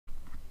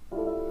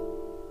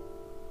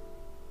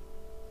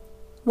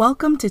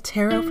Welcome to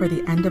Tarot for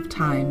the End of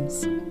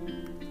Times,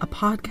 a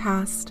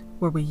podcast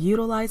where we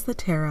utilize the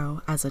tarot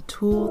as a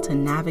tool to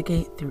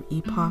navigate through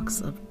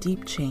epochs of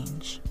deep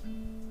change.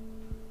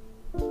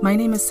 My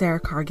name is Sarah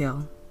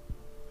Cargill.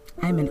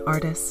 I'm an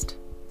artist,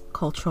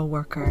 cultural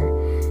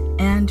worker,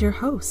 and your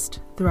host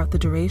throughout the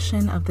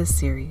duration of this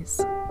series.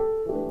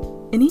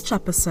 In each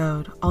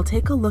episode, I'll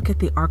take a look at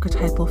the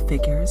archetypal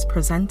figures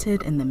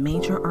presented in the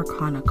major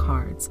arcana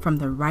cards from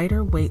the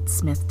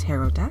Rider-Waite-Smith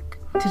Tarot deck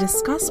to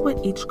discuss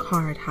what each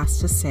card has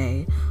to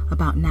say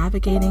about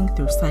navigating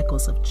through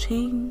cycles of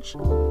change,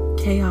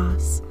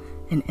 chaos,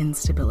 and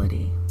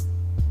instability.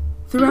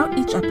 Throughout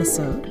each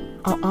episode,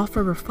 I'll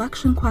offer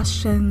reflection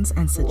questions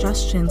and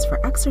suggestions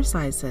for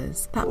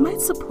exercises that might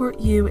support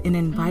you in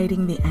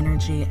inviting the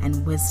energy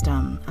and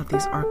wisdom of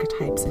these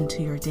archetypes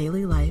into your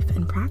daily life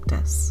and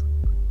practice.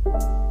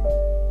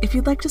 If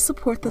you'd like to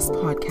support this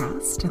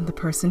podcast and the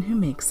person who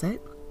makes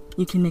it,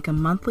 you can make a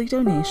monthly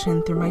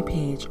donation through my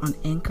page on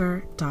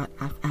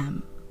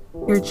anchor.fm.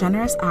 Your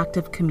generous act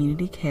of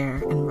community care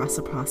and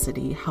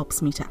reciprocity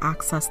helps me to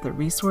access the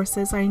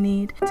resources I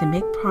need to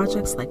make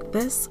projects like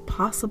this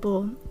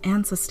possible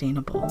and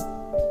sustainable.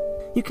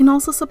 You can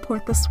also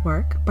support this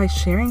work by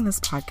sharing this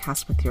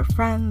podcast with your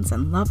friends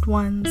and loved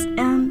ones,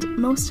 and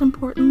most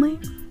importantly,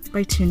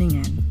 by tuning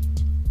in.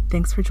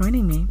 Thanks for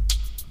joining me.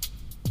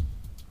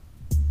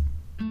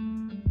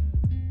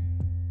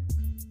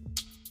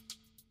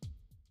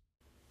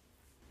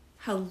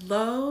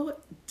 Hello,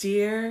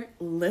 dear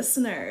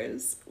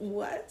listeners.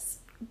 What's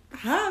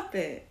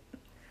happening?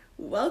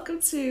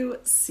 Welcome to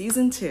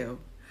Season 2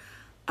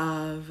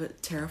 of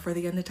Tarot for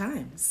the End of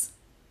Times.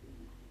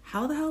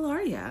 How the hell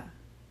are ya?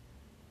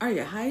 Are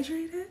you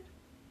hydrated?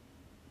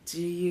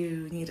 Do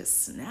you need a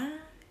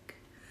snack?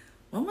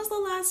 When was the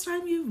last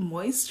time you've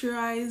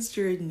moisturized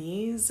your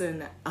knees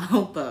and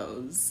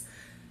elbows?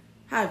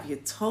 Have you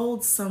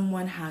told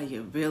someone how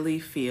you really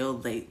feel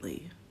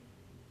lately?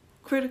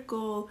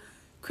 Critical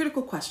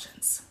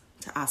questions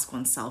to ask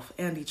oneself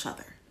and each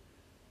other.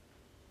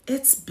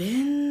 It's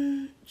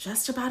been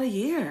just about a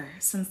year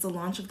since the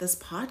launch of this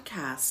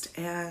podcast,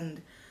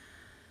 and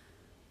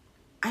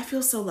I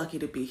feel so lucky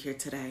to be here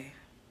today.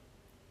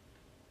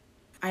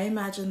 I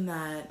imagine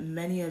that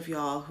many of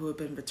y'all who have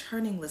been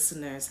returning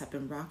listeners have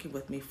been rocking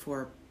with me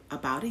for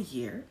about a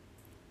year,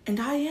 and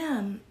I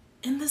am,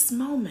 in this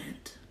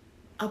moment,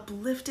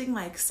 uplifting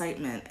my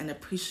excitement and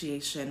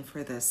appreciation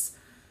for this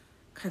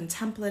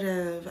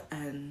contemplative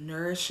and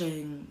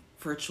nourishing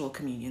virtual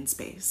communion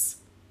space.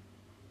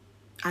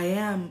 I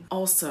am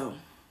also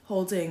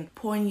holding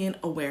poignant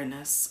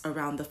awareness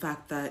around the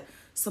fact that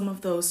some of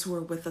those who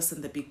were with us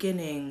in the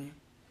beginning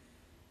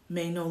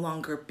may no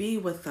longer be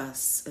with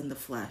us in the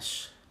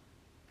flesh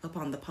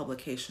upon the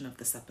publication of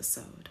this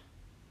episode.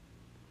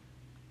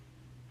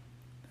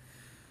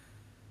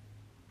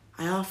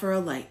 I offer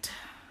a light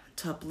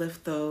to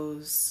uplift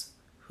those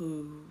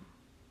who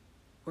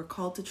were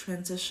called to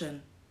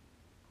transition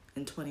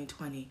in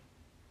 2020.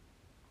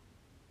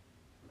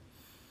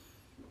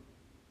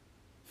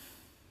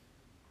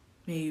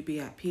 May you be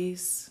at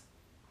peace,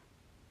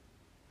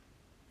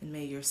 and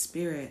may your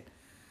spirit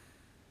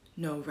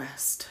know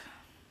rest.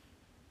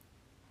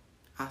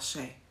 Ashe.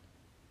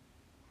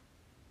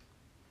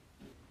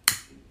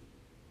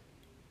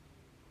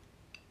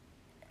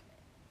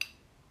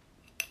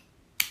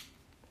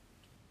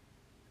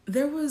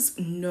 There was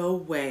no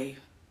way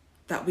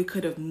that we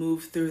could have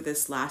moved through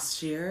this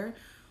last year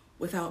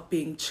without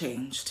being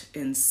changed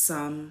in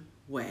some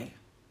way,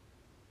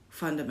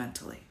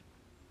 fundamentally.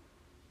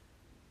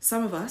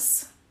 Some of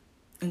us,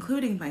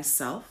 including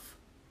myself,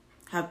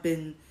 have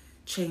been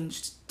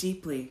changed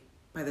deeply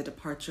by the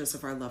departures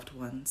of our loved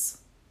ones.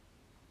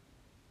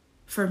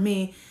 For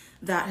me,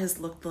 that has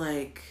looked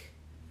like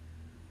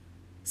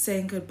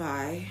saying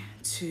goodbye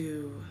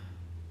to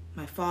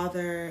my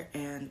father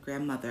and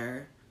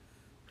grandmother,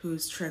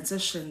 whose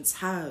transitions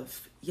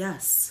have,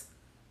 yes,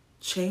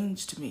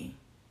 changed me.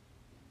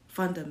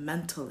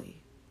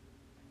 Fundamentally,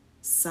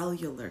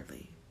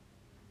 cellularly,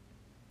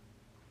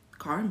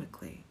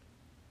 karmically.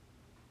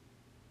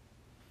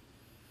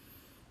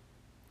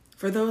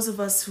 For those of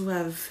us who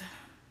have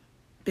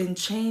been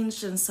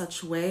changed in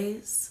such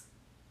ways,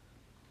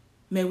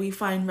 may we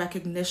find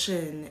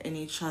recognition in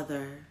each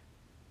other,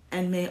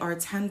 and may our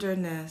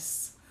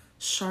tenderness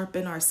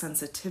sharpen our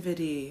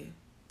sensitivity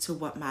to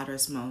what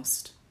matters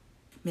most.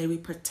 May we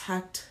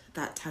protect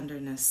that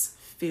tenderness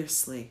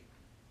fiercely.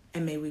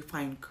 And may we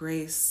find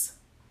grace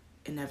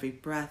in every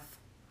breath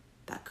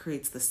that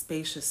creates the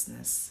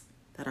spaciousness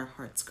that our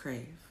hearts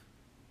crave.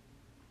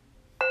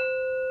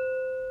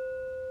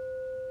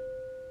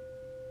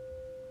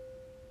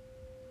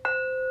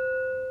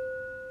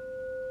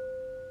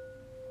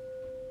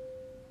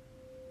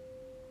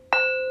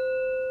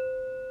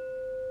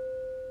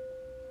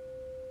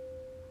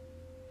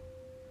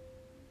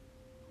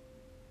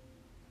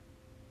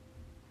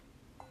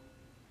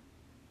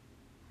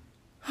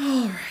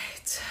 All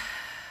right.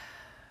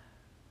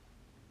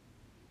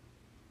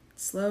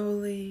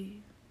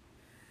 Slowly,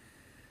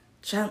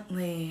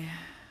 gently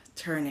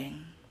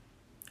turning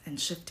and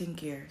shifting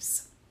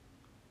gears.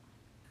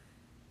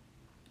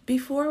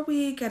 Before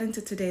we get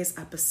into today's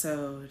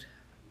episode,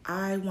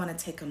 I want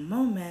to take a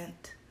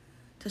moment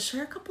to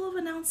share a couple of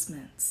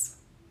announcements.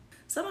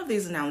 Some of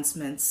these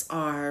announcements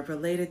are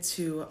related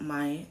to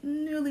my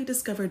newly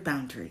discovered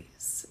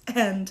boundaries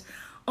and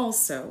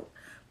also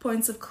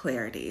points of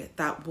clarity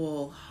that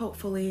will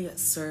hopefully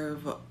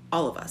serve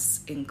all of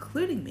us,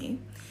 including me,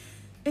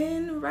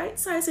 in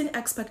right-sizing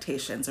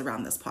expectations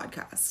around this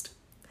podcast.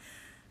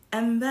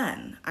 And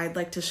then I'd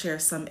like to share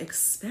some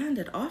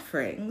expanded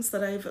offerings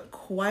that I've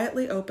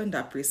quietly opened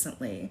up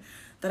recently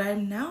that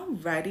I'm now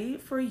ready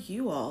for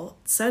you all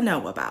to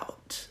know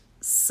about.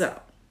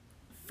 So,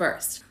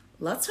 first,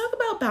 let's talk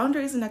about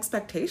boundaries and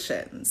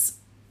expectations,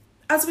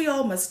 as we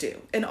all must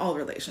do in all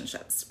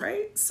relationships,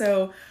 right?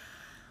 So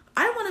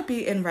I want to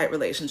be in right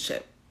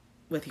relationship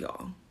with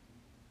y'all.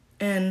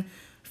 And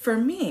for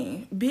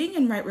me, being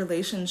in right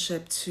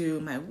relationship to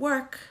my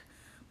work,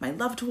 my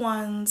loved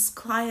ones,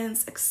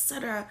 clients,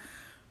 etc.,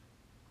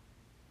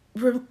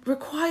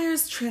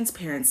 requires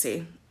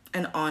transparency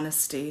and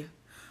honesty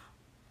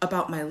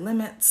about my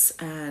limits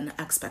and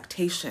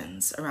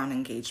expectations around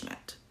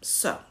engagement.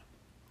 So,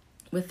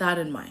 with that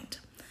in mind,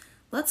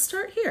 let's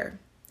start here.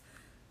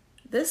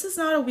 This is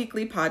not a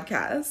weekly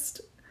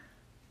podcast.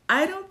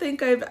 I don't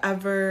think I've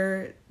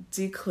ever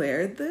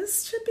declared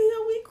this to be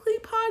a weekly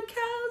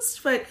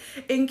podcast, but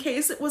in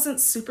case it wasn't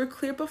super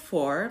clear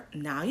before,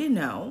 now you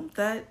know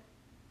that,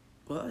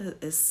 well,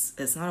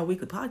 it's not a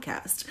weekly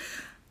podcast.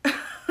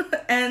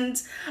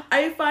 And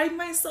I find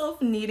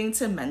myself needing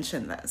to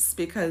mention this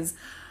because,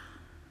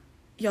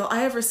 y'all,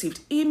 I have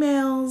received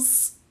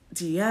emails,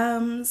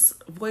 DMs,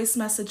 voice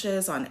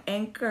messages on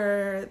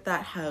Anchor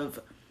that have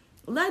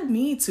led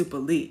me to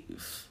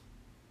believe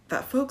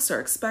that folks are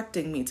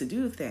expecting me to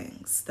do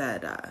things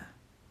that,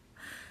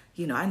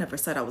 I never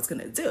said I was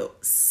going to do.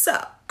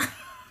 So,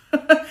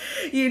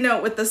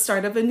 with the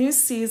start of a new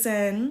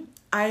season,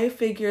 I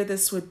figure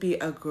this would be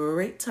a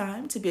great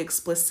time to be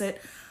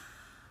explicit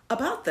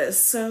about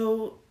this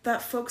so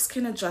that folks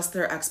can adjust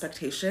their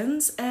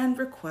expectations and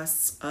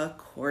requests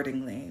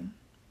accordingly.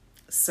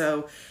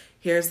 So,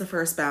 here's the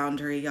first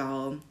boundary,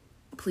 y'all.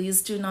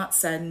 Please do not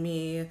send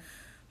me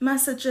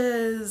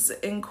messages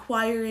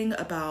inquiring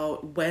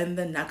about when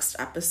the next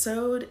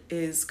episode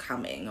is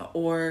coming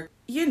or,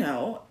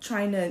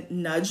 trying to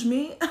nudge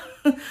me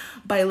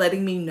by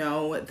letting me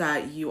know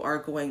that you are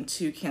going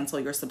to cancel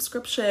your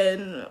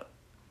subscription,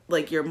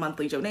 like your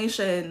monthly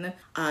donation,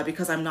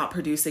 because I'm not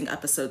producing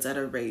episodes at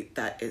a rate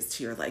that is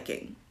to your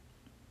liking.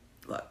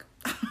 Look,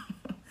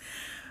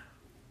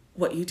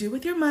 what you do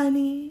with your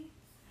money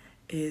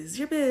is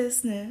your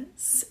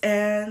business,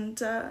 and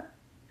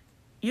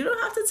you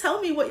don't have to tell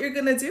me what you're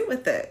gonna do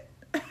with it.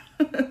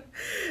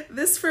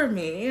 This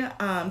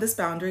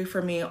boundary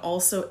for me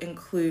also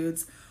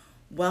includes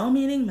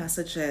well-meaning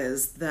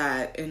messages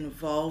that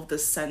involve the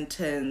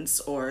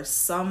sentence or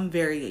some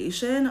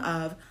variation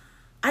of,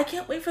 I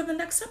can't wait for the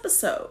next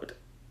episode.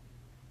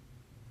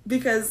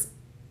 Because,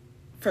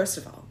 first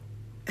of all,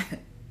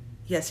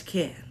 yes, you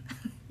can.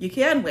 You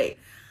can wait.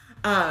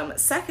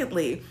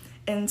 Secondly,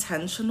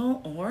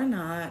 intentional or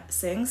not,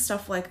 saying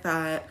stuff like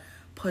that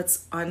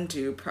puts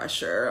undue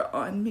pressure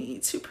on me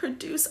to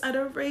produce at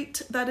a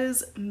rate that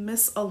is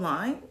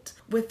misaligned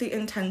with the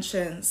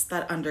intentions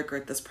that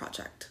undergird this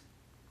project.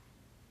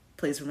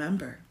 Please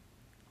remember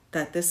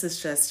that this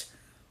is just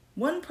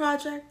one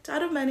project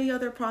out of many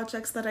other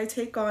projects that I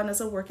take on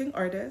as a working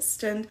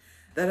artist, and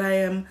that I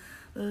am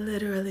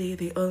literally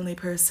the only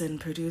person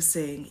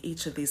producing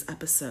each of these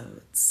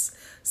episodes.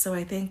 So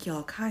I thank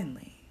y'all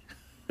kindly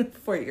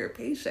for your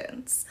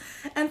patience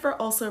and for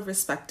also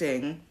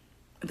respecting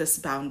this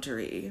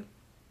boundary.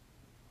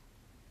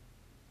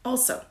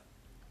 Also,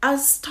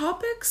 as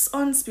topics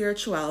on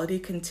spirituality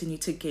continue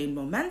to gain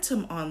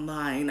momentum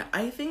online,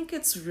 I think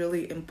it's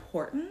really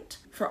important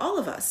for all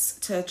of us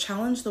to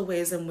challenge the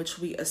ways in which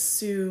we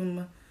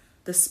assume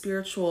the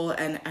spiritual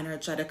and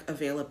energetic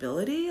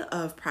availability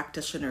of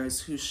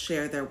practitioners who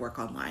share their work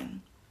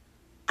online.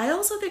 I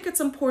also think it's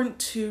important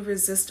to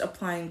resist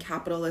applying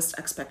capitalist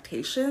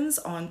expectations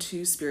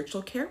onto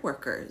spiritual care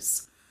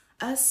workers,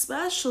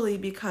 especially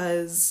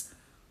because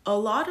a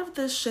lot of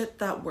the shit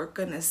that we're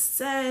gonna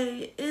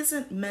say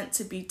isn't meant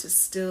to be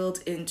distilled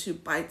into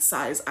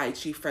bite-sized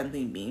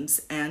IG-friendly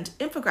memes and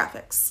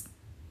infographics.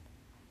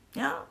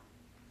 Yeah.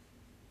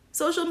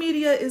 Social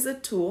media is a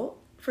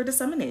tool for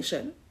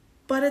dissemination,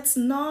 but it's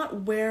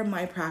not where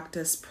my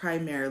practice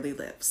primarily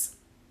lives.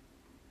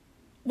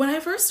 When I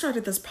first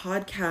started this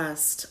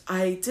podcast,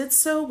 I did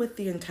so with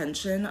the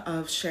intention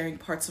of sharing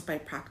parts of my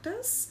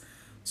practice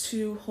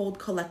to hold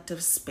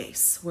collective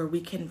space where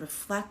we can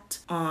reflect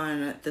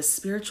on the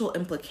spiritual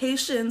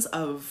implications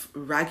of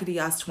raggedy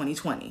ass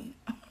 2020.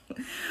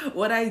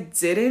 What I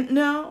didn't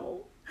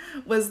know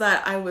was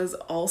that I was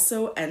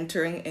also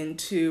entering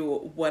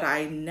into what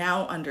I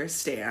now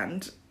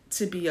understand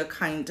to be a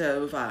kind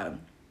of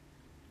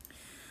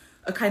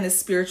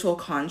spiritual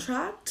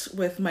contract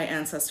with my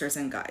ancestors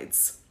and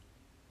guides.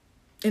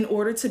 In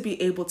order to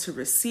be able to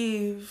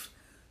receive,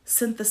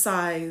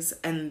 synthesize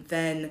and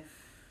then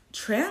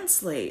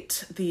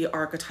translate the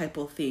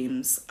archetypal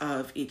themes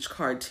of each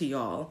card to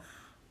y'all,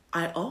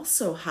 I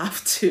also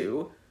have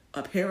to,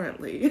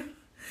 apparently,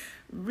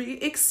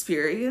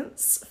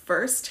 re-experience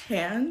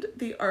firsthand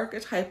the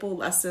archetypal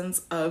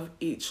lessons of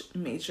each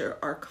major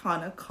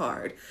arcana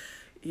card.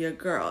 Your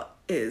girl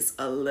is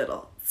a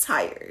little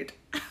tired.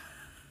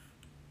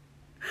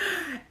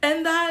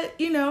 And that,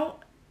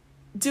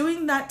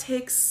 doing that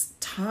takes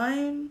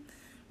time,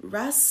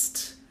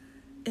 rest,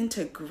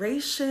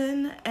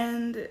 integration,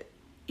 and,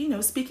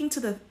 speaking to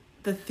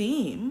the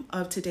theme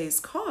of today's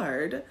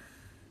card,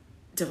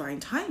 divine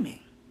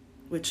timing,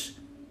 which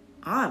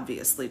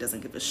obviously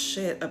doesn't give a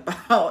shit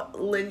about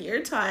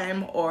linear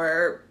time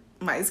or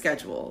my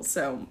schedule.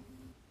 So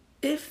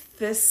if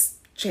this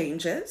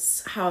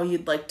changes how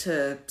you'd like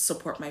to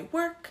support my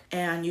work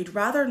and you'd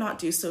rather not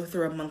do so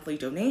through a monthly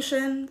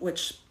donation,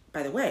 which,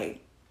 by the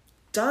way,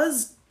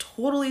 does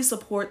totally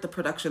support the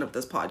production of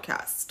this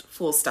podcast,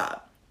 full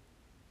stop.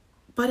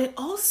 But it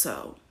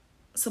also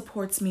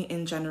supports me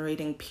in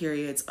generating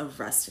periods of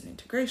rest and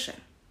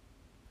integration.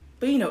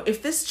 But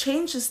if this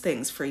changes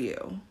things for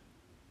you,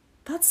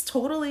 that's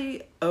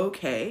totally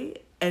okay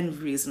and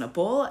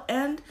reasonable.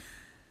 And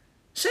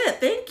shit,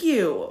 thank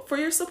you for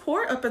your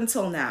support up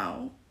until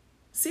now.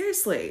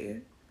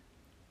 Seriously.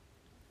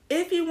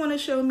 If you want to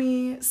show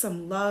me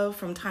some love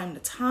from time to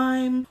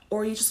time,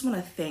 or you just want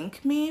to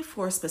thank me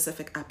for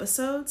specific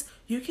episodes,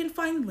 you can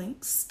find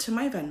links to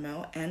my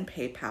Venmo and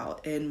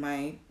PayPal in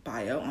my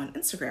bio on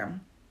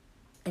Instagram.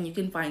 And you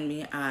can find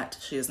me at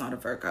She Is Not a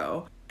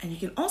Virgo. And you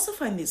can also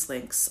find these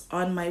links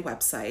on my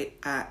website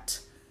at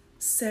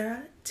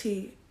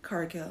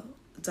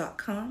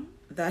sarahcargill.com.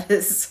 That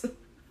is...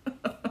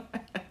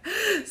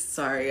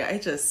 Sorry, I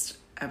just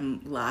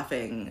am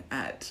laughing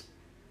at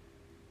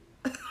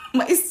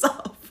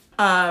myself.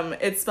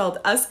 It's spelled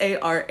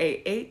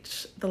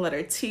SARAH, the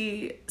letter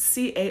T,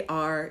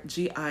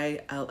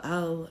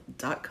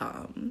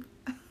 CARGILL.com.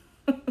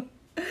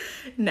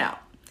 Now,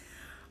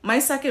 my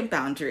second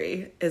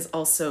boundary is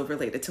also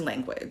related to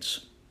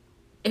language.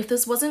 If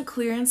this wasn't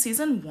clear in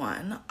season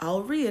 1,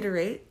 I'll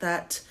reiterate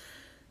that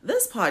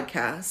this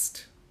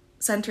podcast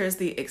centers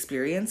the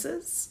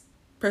experiences,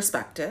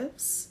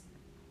 perspectives,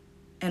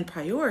 and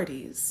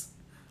priorities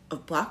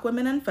of Black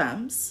women and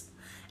femmes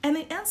and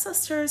the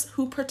ancestors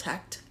who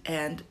protect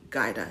and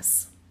guide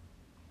us.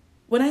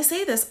 When I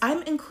say this,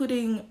 I'm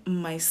including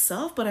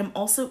myself, but I'm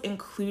also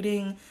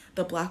including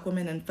the Black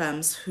women and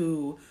femmes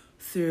who,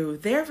 through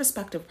their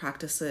respective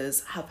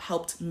practices, have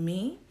helped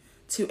me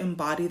to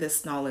embody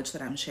this knowledge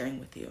that I'm sharing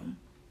with you.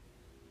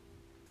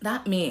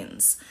 That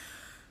means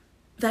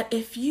that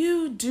if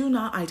you do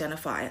not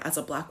identify as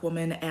a Black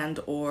woman and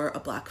or a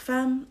Black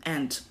femme,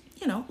 and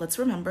let's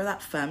remember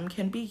that femme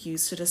can be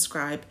used to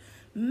describe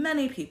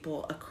many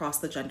people across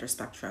the gender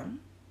spectrum,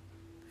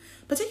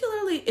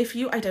 particularly if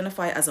you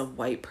identify as a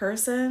white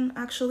person,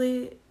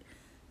 actually,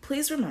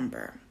 please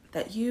remember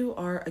that you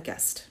are a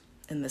guest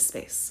in this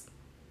space.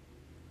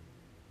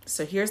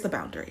 So here's the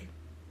boundary.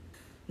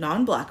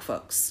 Non-Black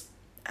folks,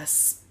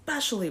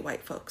 especially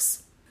white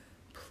folks,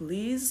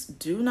 please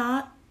do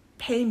not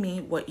pay me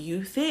what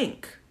you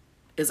think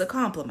is a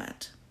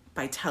compliment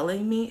by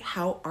telling me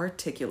how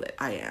articulate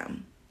I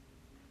am.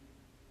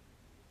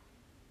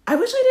 I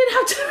wish I didn't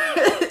have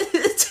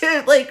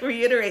to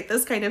reiterate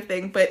this kind of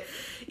thing, but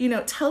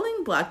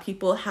telling Black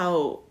people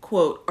how,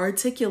 quote,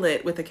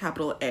 articulate with a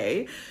capital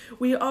A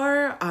we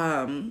are,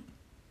 and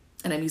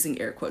I'm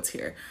using air quotes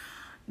here,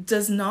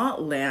 does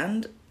not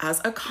land as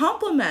a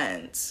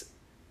compliment.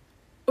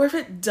 Or if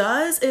it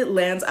does, it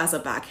lands as a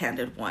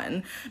backhanded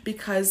one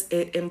because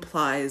it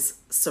implies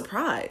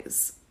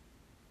surprise.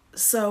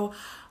 So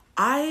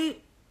I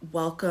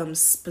welcome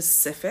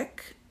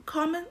specific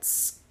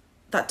comments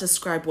that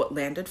describe what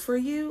landed for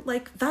you.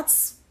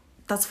 That's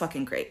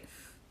fucking great.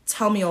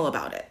 Tell me all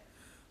about it.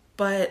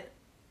 But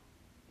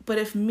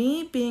if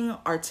me being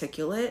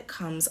articulate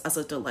comes as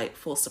a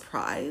delightful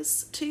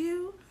surprise to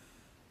you,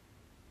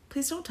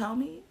 please don't tell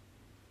me.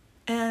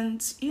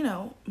 And,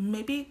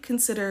 maybe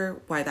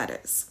consider why that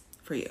is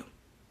for you.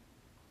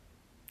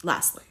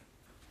 Lastly,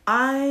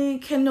 I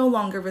can no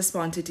longer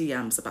respond to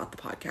DMs about the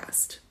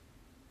podcast.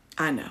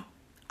 I know,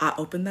 I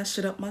opened that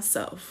shit up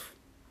myself,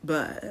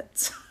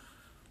 but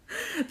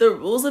the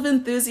rules of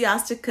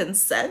enthusiastic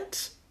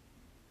consent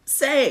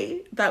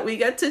say that we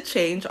get to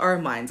change our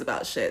minds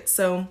about shit.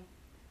 So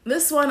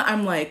this one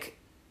I'm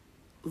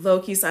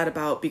low-key sad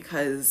about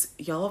because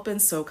y'all have been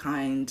so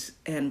kind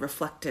and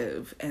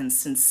reflective and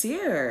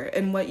sincere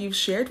in what you've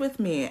shared with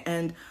me.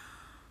 And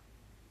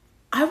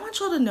I want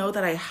y'all to know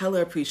that I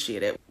hella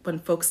appreciate it when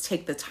folks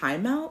take the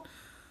time out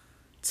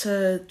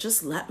to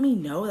just let me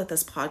know that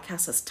this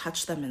podcast has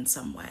touched them in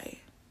some way.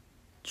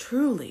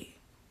 Truly.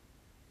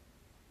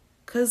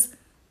 Because,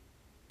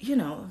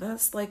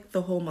 that's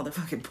the whole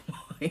motherfucking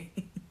point.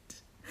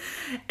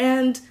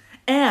 And,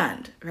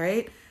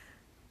 right?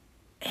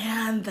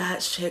 And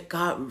that shit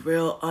got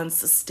real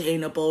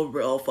unsustainable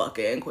real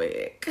fucking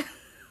quick.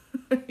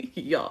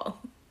 Y'all.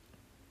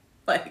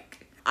 I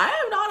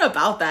am not not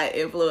about that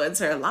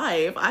influencer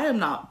life. I am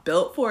not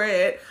built for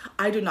it.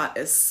 I do not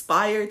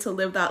aspire to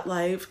live that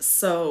life.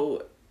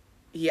 So,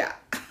 yeah.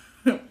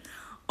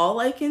 All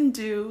I can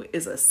do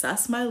is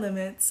assess my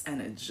limits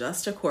and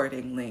adjust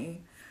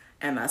accordingly.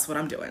 And that's what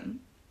I'm doing.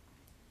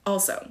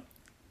 Also,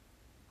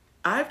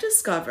 I've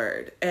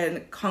discovered,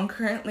 and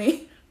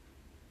concurrently,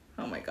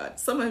 oh my God,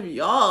 some of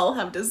y'all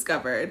have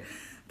discovered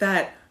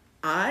that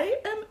I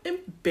am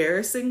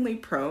embarrassingly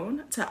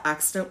prone to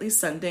accidentally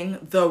sending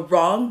the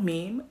wrong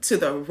meme to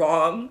the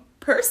wrong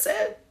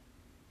person.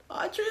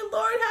 Audrey,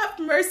 Lord have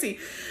mercy.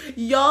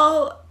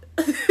 Y'all,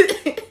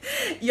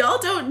 y'all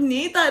don't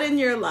need that in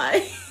your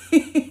life.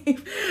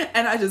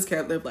 And I just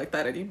can't live like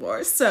that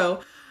anymore.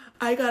 So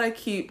I gotta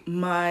keep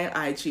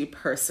my IG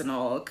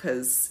personal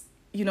because,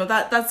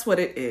 that's what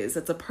it is.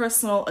 It's a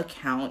personal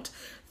account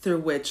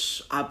through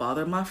which I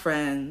bother my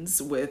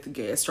friends with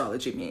gay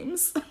astrology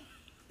memes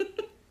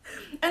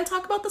and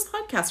talk about this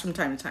podcast from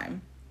time to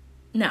time.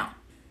 Now,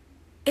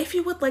 if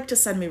you would like to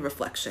send me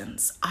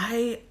reflections,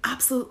 I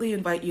absolutely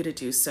invite you to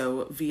do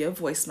so via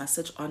voice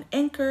message on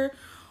Anchor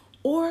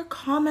or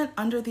comment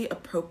under the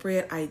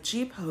appropriate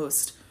IG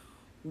post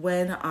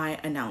when I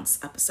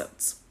announce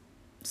episodes.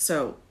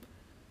 So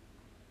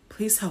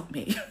please help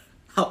me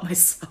help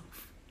myself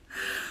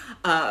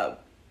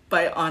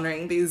by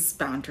honoring these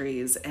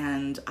boundaries.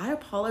 And I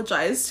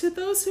apologize to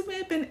those who may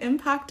have been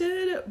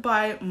impacted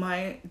by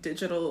my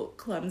digital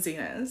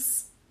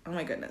clumsiness. Oh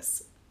my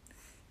goodness.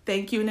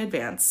 Thank you in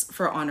advance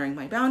for honoring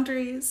my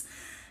boundaries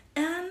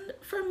and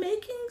for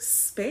making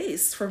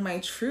space for my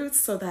truth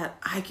so that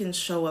I can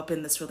show up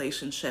in this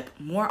relationship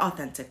more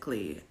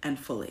authentically and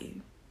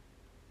fully.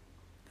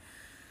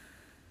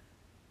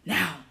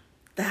 Now,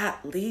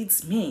 that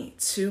leads me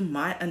to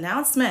my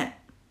announcement.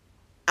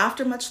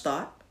 After much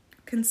thought,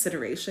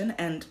 consideration,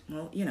 and,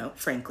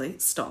 frankly,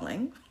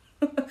 stalling,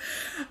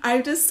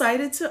 I've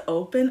decided to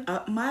open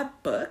up my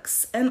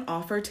books and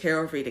offer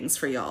tarot readings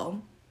for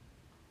y'all.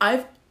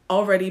 I've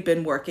already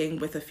been working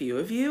with a few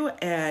of you,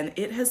 and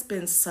it has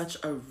been such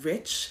a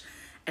rich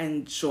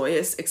and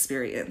joyous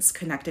experience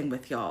connecting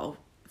with y'all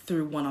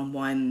through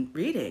one-on-one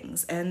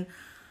readings, and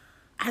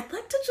I'd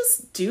like to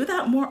just do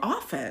that more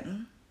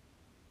often.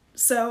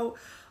 So,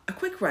 a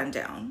quick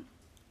rundown.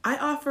 I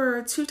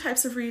offer 2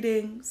 types of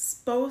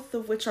readings, both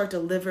of which are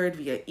delivered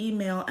via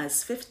email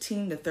as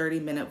 15 to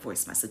 30-minute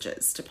voice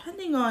messages,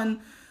 depending on,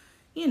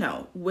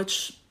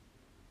 which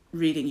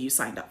reading you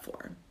signed up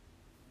for.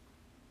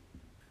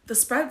 The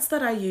spreads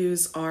that I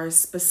use are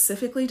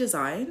specifically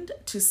designed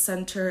to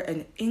center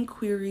an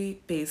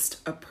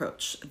inquiry-based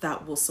approach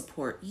that will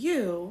support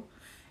you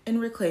in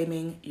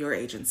reclaiming your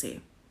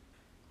agency.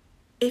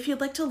 If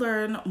you'd like to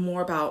learn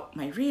more about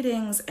my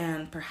readings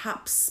and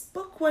perhaps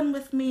book one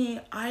with me,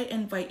 I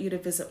invite you to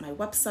visit my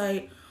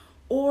website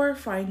or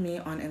find me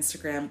on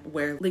Instagram,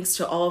 where links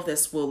to all of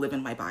this will live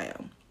in my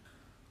bio.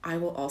 I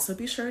will also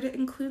be sure to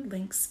include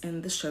links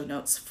in the show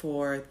notes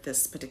for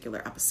this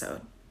particular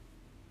episode.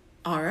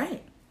 All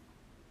right,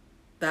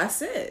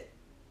 that's it.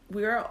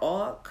 We are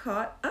all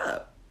caught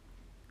up.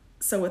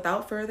 So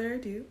without further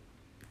ado,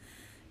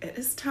 it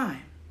is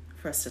time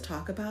for us to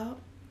talk about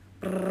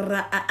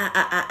the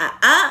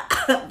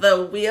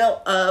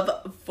Wheel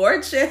of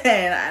Fortune.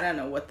 I don't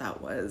know what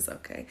that was.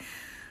 Okay.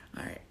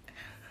 All right.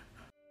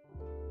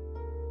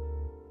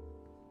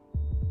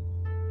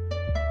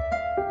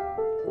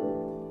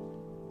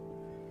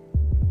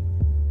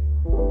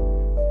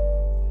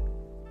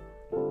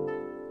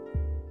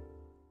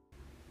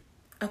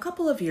 A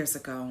couple of years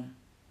ago,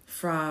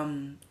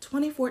 from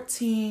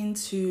 2014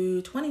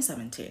 to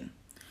 2017,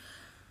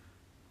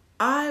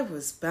 I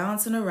was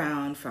bouncing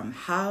around from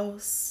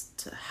house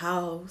to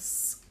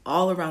house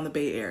all around the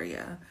Bay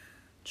Area,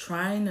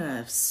 trying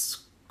to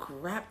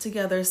scrap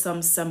together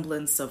some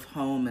semblance of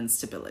home and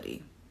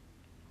stability.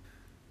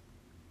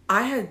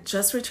 I had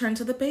just returned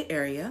to the Bay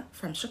Area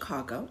from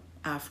Chicago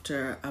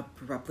after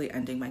abruptly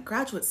ending my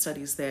graduate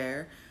studies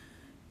there,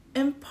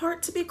 in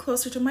part to be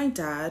closer to my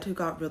dad, who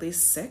got really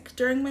sick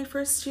during my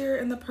first year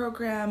in the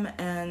program,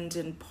 and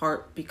in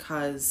part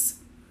because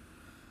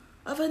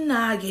of a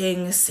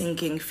nagging,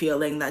 sinking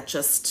feeling that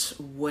just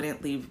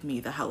wouldn't leave me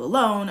the hell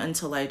alone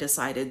until I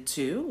decided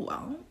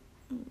to,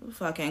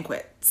 fucking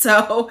quit.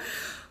 So,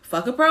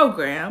 fuck a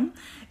program.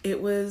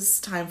 It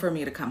was time for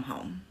me to come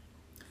home.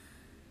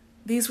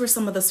 These were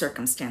some of the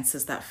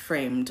circumstances that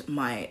framed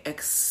my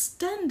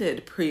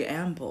extended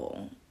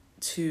preamble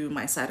to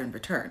my Saturn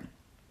return.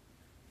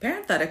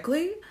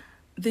 Parenthetically,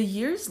 the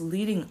years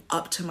leading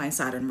up to my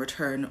Saturn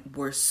return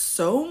were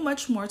so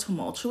much more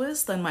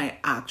tumultuous than my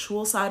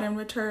actual Saturn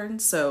return.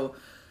 So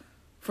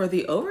for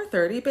the over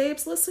 30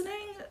 babes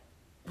listening,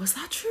 was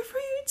that true for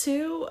you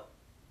too?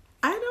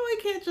 I know I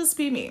can't just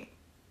be me.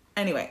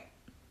 Anyway,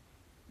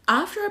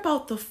 after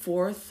about the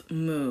 4th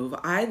move,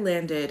 I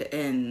landed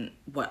in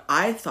what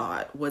I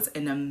thought was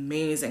an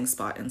amazing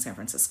spot in San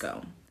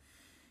Francisco.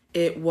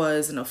 It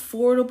was an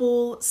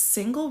affordable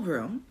single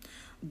room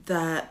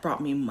that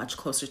brought me much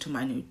closer to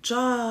my new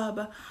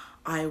job.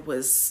 I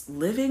was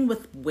living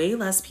with way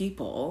less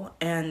people,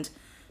 and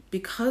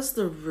because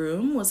the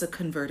room was a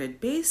converted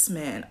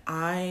basement,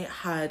 I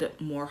had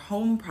more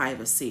home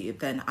privacy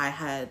than I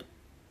had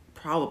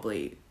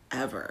probably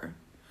ever.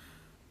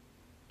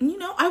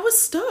 I was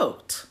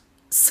stoked.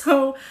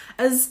 So,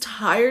 as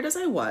tired as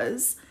I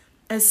was,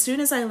 as soon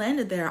as I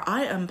landed there,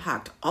 I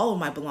unpacked all of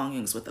my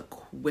belongings with a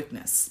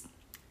quickness.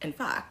 In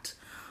fact,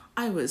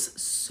 I was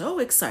so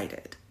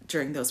excited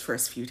during those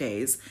first few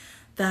days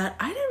that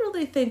I didn't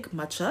really think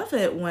much of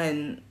it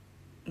when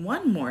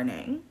one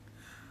morning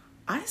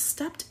I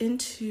stepped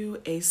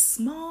into a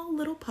small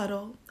little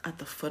puddle at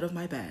the foot of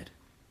my bed.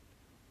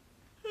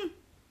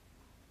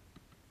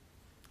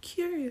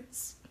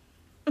 Curious.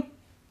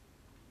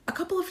 A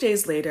couple of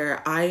days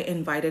later, I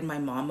invited my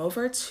mom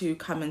over to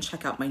come and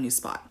check out my new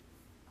spot.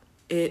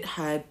 It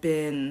had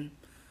been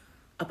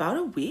about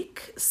a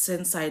week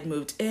since I'd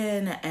moved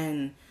in,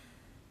 and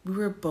we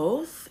were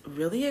both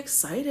really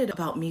excited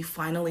about me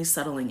finally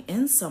settling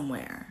in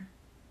somewhere.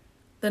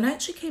 The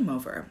night she came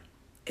over,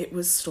 it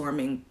was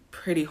storming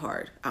pretty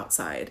hard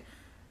outside.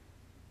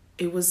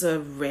 It was a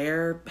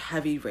rare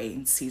heavy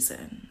rain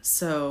season,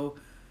 so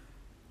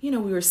we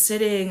were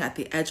sitting at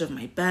the edge of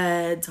my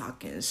bed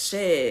talking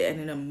shit, and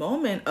in a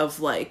moment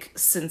of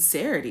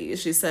sincerity,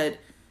 she said,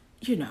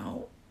 you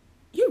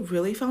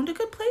really found a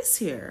good place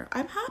here.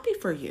 I'm happy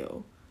for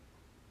you.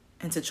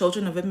 And to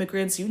children of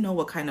immigrants, you know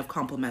what kind of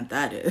compliment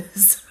that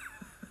is.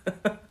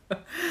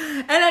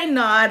 And I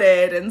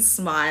nodded and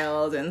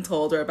smiled and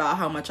told her about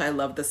how much I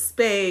love the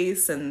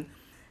space. And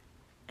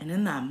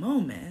in that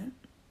moment,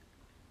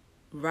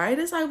 right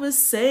as I was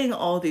saying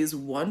all these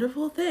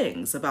wonderful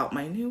things about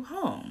my new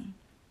home,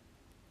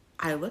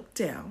 I looked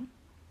down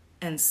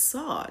and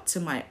saw, to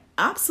my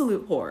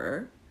absolute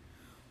horror,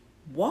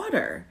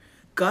 water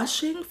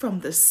gushing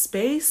from the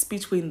space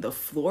between the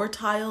floor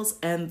tiles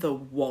and the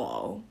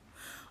wall.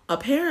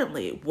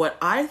 Apparently, what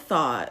I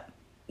thought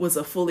was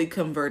a fully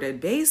converted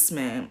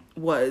basement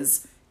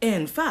was,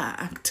 in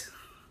fact,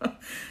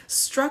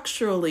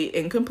 structurally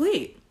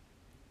incomplete.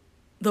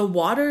 The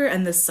water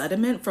and the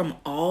sediment from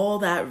all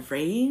that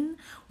rain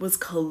was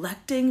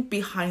collecting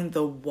behind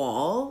the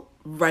wall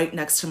right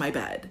next to my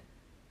bed.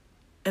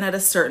 And at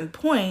a certain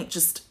point,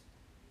 just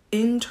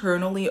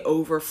internally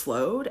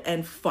overflowed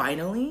and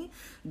finally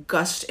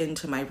gushed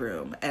into my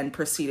room and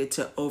proceeded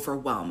to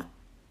overwhelm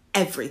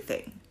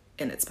everything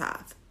in its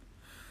path.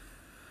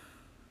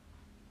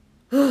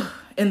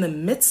 In the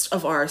midst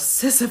of our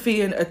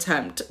Sisyphean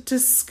attempt to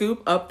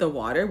scoop up the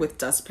water with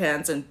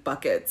dustpans and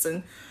buckets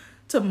and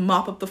to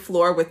mop up the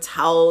floor with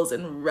towels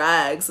and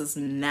rags as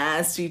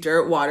nasty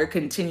dirt water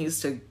continues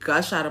to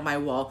gush out of my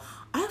wall,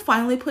 I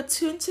finally put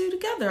two and two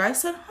together. I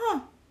said,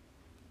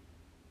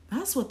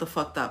 that's what the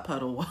fuck that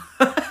puddle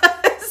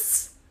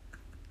was.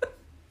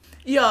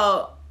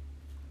 Yo,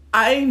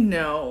 I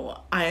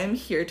know I am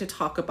here to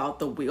talk about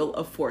the Wheel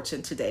of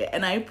Fortune today,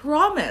 and I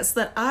promise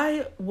that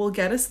I will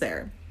get us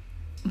there.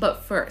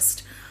 But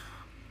first,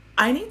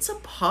 I need to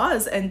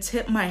pause and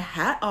tip my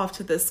hat off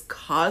to this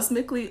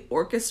cosmically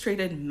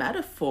orchestrated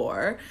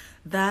metaphor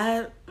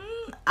that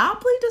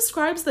aptly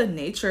describes the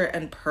nature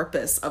and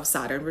purpose of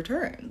Saturn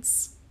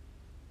returns.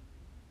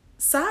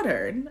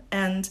 Saturn,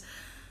 and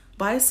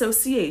by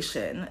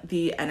association,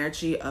 the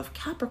energy of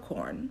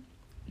Capricorn,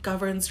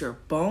 governs your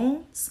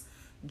bones,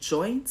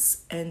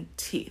 joints, and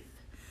teeth,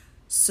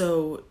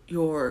 so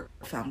your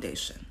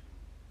foundation.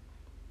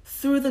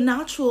 Through the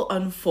natural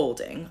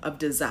unfolding of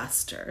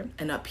disaster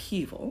and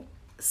upheaval,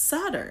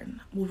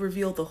 Saturn will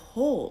reveal the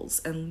holes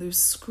and loose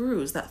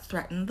screws that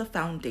threaten the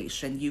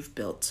foundation you've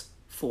built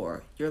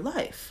for your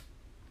life.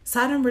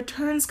 Saturn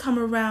returns come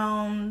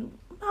around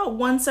about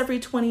once every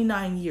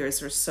 29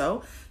 years or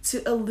so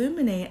to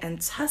illuminate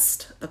and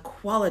test the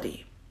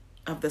quality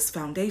of this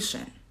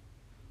foundation.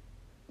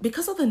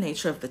 Because of the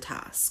nature of the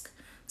task,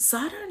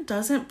 Saturn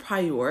doesn't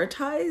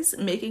prioritize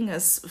making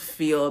us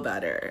feel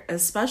better,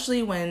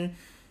 especially when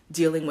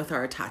dealing with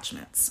our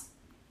attachments.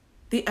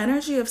 The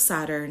energy of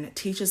Saturn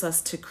teaches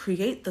us to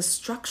create the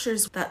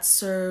structures that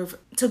serve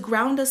to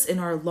ground us in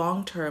our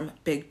long-term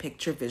big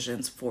picture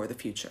visions for the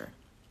future.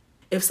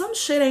 If some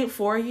shit ain't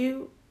for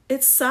you,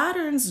 it's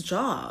Saturn's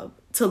job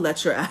to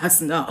let your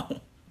ass know.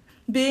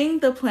 Being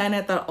the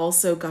planet that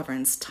also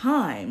governs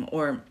time,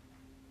 or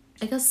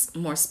I guess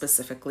more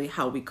specifically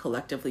how we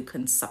collectively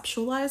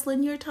conceptualize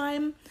linear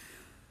time,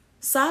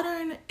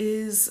 Saturn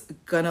is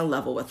gonna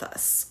level with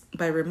us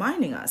by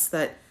reminding us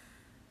that,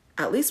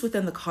 at least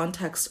within the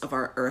context of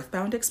our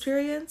earthbound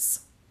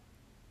experience,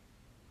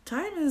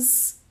 time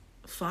is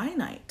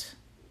finite.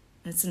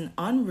 It's an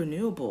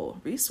unrenewable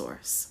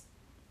resource.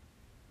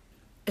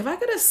 If I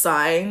could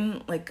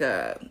assign a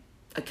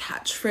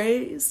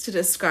catchphrase to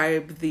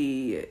describe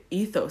the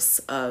ethos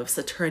of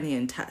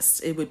Saturnian tests,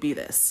 it would be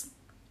this.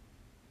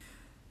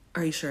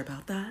 Are you sure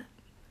about that?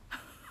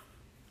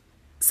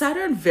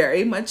 Saturn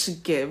very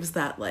much gives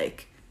that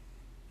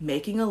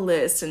making a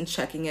list and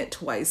checking it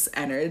twice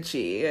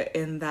energy,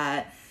 in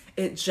that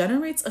it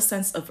generates a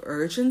sense of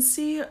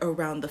urgency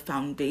around the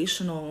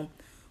foundational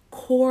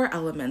core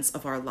elements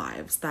of our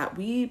lives that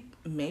we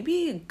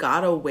maybe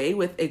got away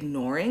with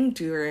ignoring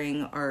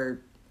during our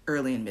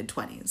early and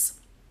mid-20s.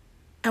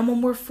 And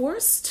when we're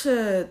forced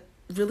to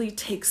really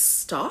take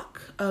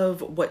stock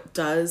of what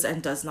does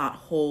and does not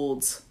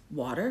hold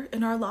water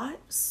in our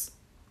lives,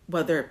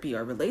 whether it be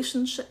our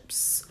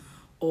relationships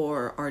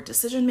or our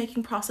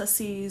decision-making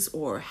processes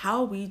or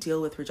how we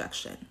deal with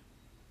rejection,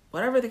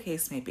 whatever the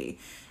case may be,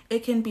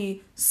 it can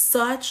be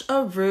such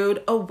a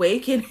rude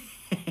awakening.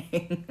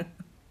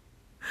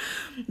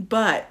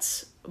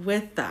 But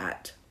with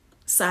that,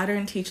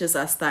 Saturn teaches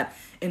us that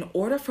in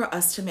order for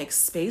us to make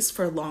space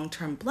for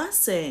long-term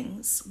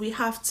blessings, we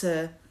have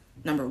to,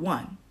 number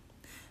one,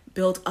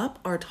 build up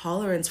our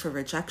tolerance for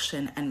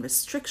rejection and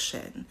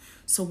restriction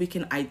so we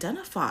can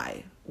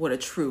identify what a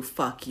true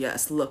fuck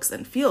yes looks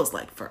and feels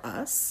like for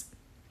us.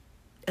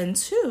 And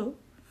two,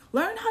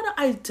 learn how to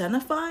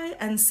identify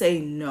and say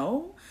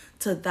no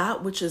to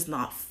that which is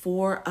not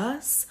for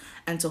us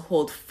and to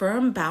hold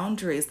firm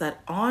boundaries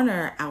that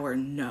honor our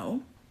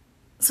no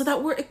so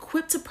that we're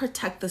equipped to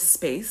protect the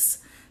space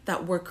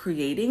that we're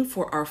creating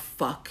for our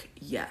fuck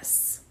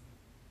yes.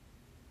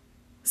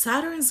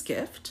 Saturn's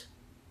gift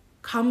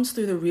comes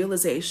through the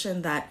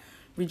realization that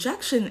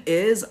rejection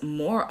is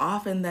more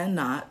often than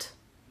not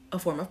a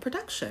form of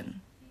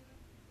protection.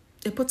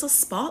 It puts a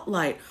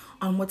spotlight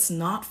on what's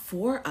not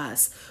for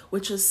us,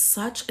 which is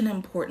such an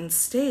important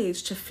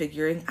stage to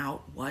figuring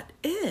out what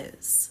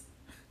is.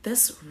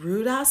 This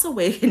rude-ass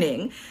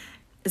awakening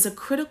is a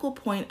critical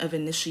point of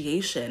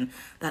initiation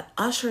that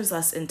ushers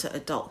us into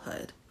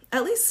adulthood,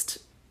 at least,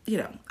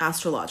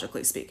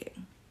 astrologically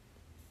speaking.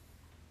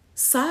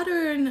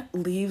 Saturn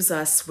leaves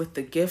us with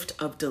the gift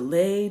of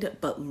delayed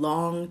but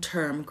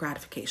long-term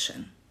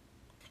gratification.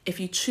 If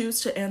you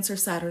choose to answer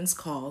Saturn's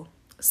call,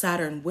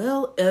 Saturn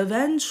will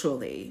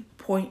eventually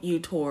point you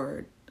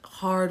toward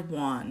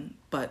hard-won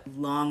but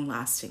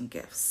long-lasting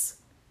gifts,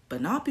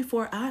 but not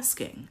before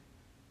asking,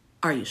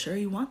 are you sure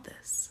you want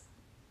this?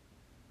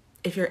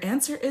 If your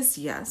answer is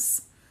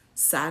yes,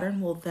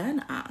 Saturn will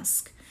then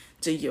ask,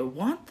 do you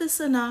want this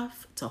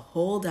enough to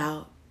hold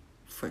out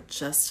for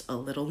just a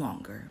little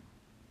longer?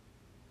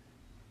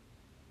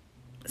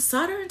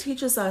 Saturn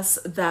teaches us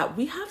that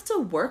we have to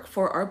work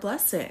for our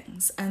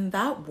blessings, and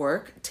that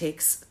work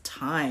takes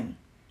time.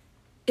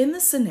 In the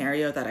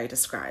scenario that I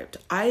described,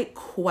 I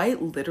quite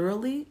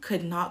literally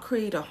could not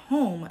create a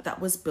home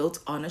that was built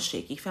on a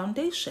shaky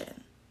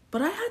foundation.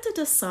 But I had to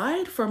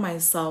decide for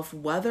myself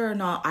whether or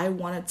not I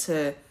wanted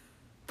to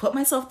put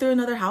myself through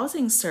another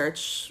housing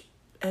search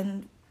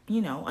and,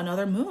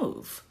 another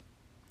move.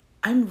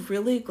 I'm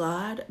really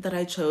glad that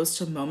I chose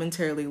to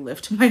momentarily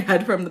lift my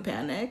head from the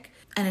panic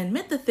and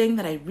admit the thing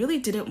that I really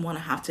didn't want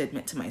to have to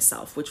admit to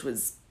myself, which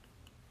was,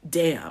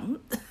 damn,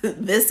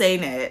 this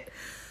ain't it.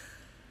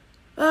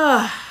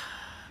 But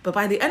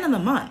by the end of the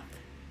month,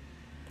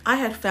 I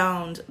had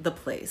found the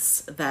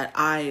place that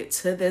I,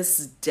 to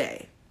this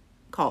day,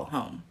 call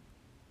home.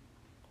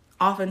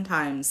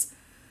 Oftentimes,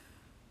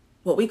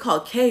 what we call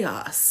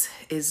chaos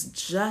is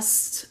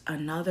just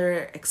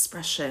another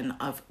expression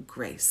of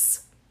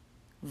grace,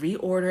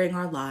 reordering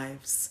our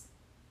lives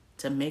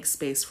to make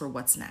space for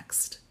what's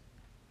next.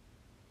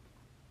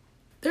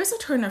 There's a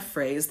turn of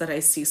phrase that I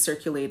see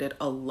circulated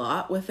a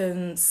lot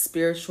within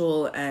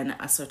spiritual and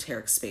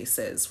esoteric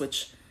spaces,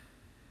 which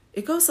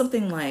it goes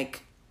something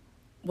like,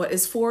 what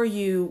is for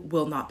you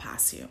will not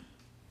pass you.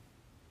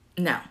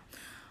 Now,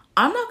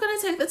 I'm not going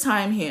to take the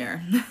time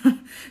here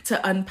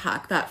to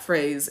unpack that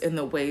phrase in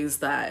the ways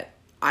that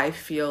I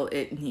feel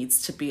it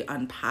needs to be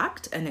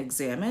unpacked and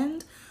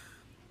examined.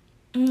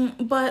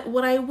 But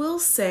what I will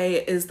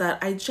say is that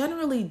I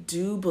generally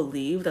do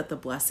believe that the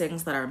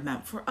blessings that are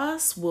meant for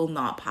us will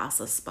not pass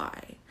us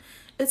by.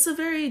 It's a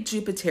very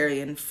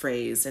Jupiterian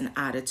phrase and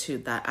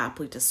attitude that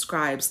aptly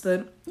describes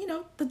the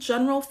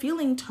general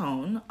feeling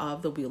tone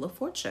of the Wheel of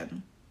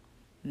Fortune.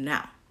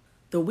 Now,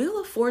 the Wheel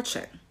of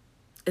Fortune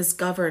is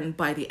governed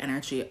by the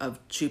energy of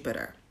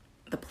Jupiter,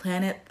 the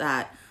planet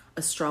that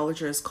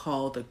astrologers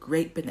call the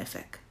Great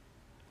Benefic.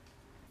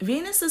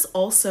 Venus is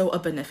also a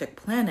benefic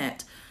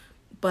planet,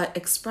 but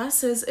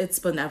expresses its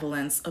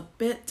benevolence a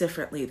bit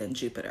differently than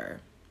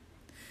Jupiter.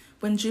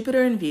 When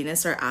Jupiter and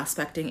Venus are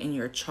aspecting in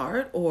your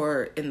chart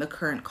or in the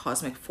current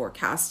cosmic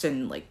forecast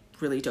in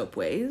really dope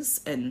ways,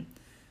 and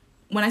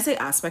when I say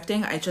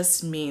aspecting, I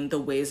just mean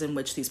the ways in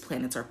which these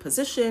planets are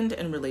positioned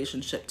in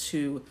relationship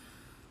to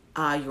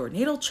your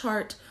natal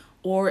chart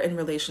or in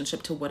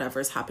relationship to whatever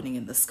is happening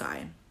in the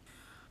sky.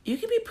 You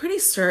can be pretty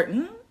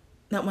certain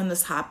that when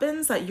this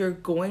happens, that you're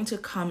going to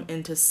come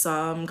into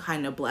some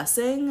kind of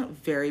blessing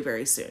very,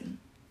 very soon.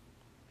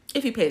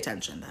 If you pay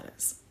attention, that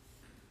is.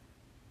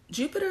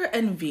 Jupiter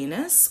and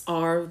Venus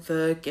are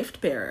the gift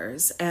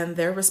bearers, and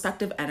their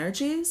respective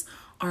energies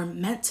are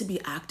meant to be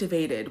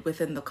activated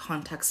within the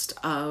context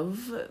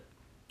of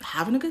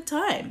having a good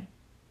time.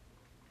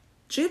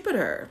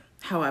 Jupiter,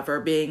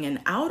 however, being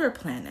an outer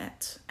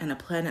planet and a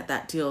planet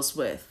that deals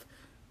with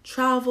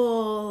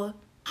travel,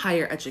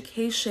 higher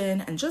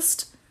education, and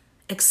just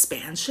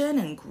expansion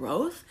and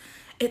growth,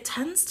 it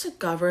tends to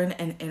govern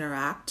and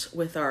interact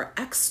with our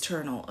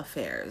external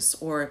affairs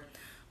or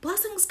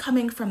blessings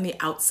coming from the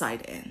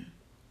outside in.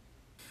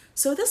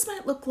 So this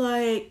might look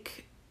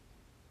like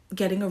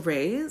getting a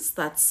raise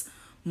that's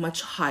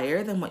much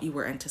higher than what you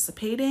were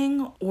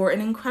anticipating, or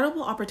an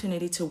incredible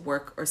opportunity to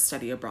work or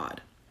study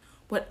abroad.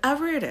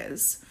 Whatever it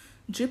is,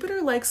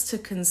 Jupiter likes to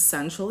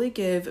consensually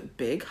give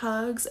big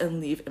hugs and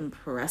leave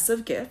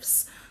impressive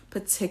gifts,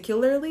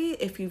 particularly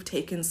if you've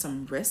taken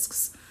some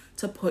risks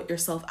to put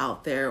yourself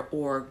out there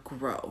or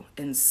grow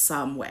in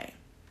some way.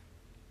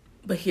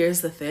 But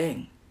here's the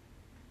thing.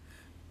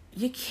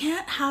 You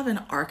can't have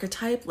an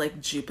archetype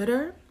like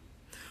Jupiter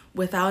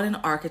without an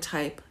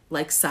archetype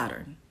like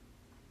Saturn.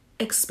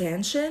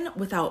 Expansion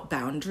without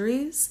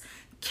boundaries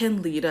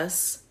can lead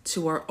us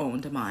to our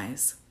own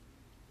demise.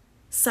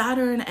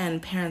 Saturn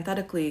and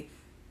parenthetically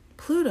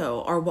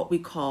Pluto are what we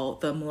call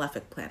the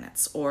malefic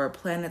planets, or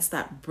planets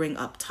that bring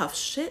up tough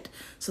shit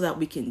so that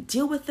we can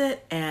deal with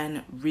it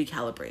and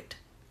recalibrate.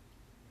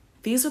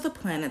 These are the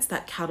planets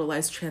that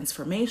catalyze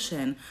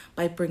transformation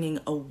by bringing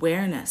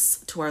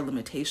awareness to our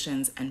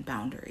limitations and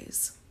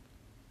boundaries.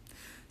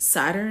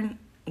 Saturn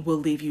will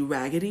leave you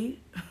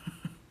raggedy,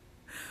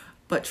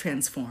 but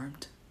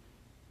transformed.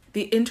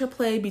 The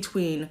interplay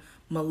between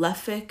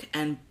malefic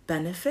and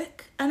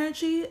benefic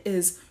energy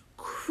is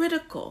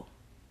critical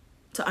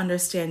to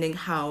understanding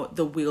how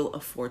the Wheel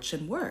of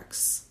Fortune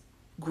works.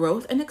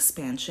 Growth and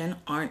expansion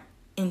aren't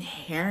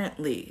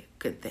inherently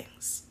good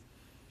things.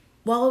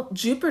 While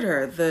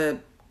Jupiter, the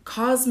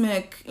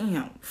cosmic,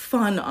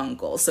 fun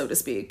uncle, so to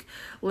speak,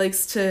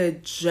 likes to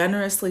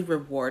generously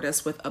reward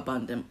us with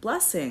abundant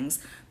blessings,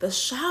 the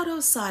shadow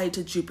side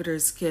to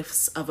Jupiter's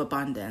gifts of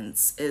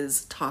abundance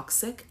is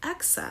toxic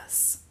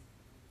excess.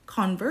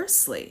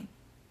 Conversely,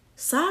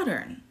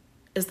 Saturn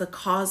is the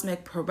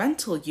cosmic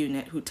parental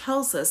unit who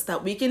tells us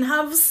that we can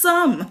have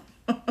some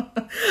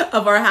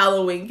of our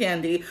Halloween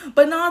candy,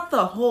 but not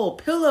the whole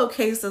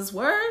pillowcase's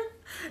worth,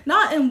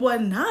 not in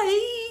one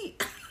night.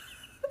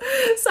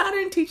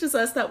 Saturn teaches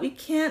us that we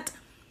can't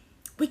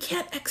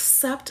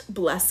accept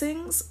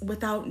blessings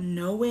without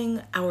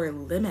knowing our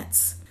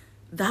limits.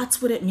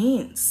 That's what it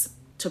means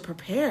to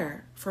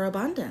prepare for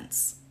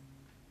abundance.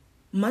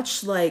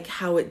 Much like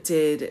how it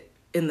did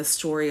in the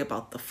story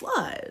about the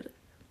flood,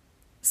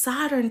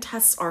 Saturn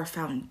tests our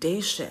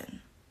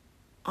foundation,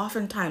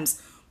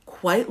 oftentimes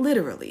quite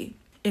literally,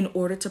 in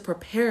order to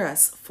prepare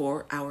us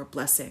for our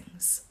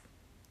blessings.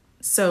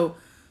 So,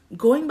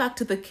 going back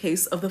to the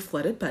case of the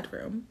flooded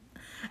bedroom,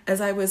 as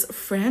I was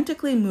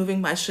frantically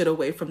moving my shit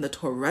away from the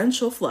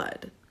torrential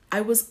flood, I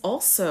was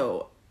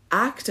also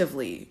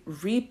actively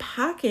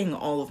repacking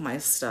all of my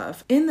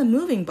stuff in the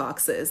moving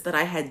boxes that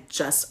I had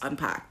just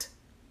unpacked.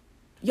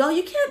 Y'all,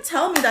 you can't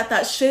tell me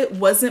that shit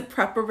wasn't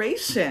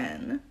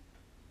preparation.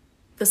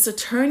 The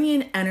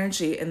Saturnian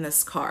energy in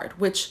this card,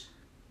 which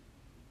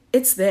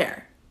it's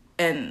there,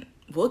 and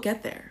we'll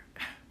get there,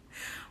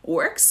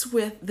 works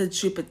with the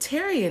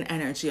Jupiterian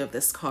energy of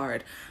this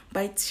card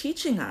by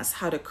teaching us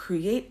how to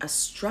create a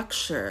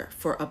structure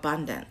for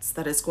abundance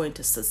that is going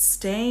to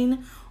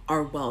sustain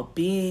our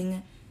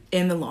well-being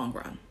in the long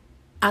run.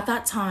 At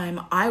that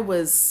time, I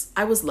was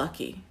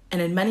lucky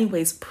and in many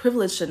ways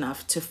privileged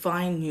enough to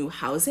find new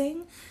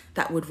housing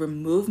that would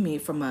remove me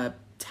from a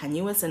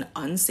tenuous and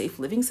unsafe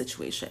living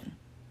situation.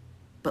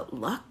 But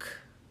luck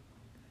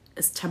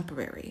is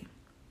temporary.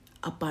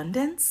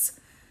 Abundance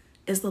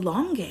is the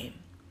long game.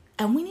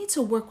 And we need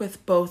to work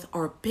with both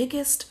our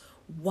biggest,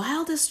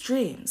 wildest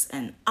dreams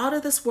and out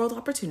of this world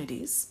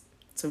opportunities,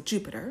 so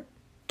Jupiter,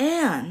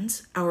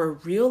 and our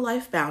real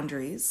life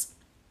boundaries,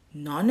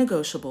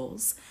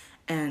 non-negotiables,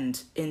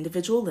 and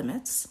individual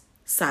limits,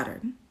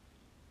 Saturn,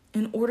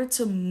 in order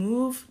to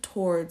move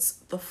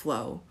towards the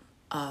flow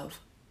of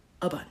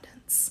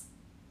abundance.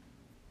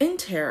 In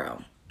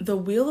tarot, the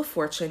Wheel of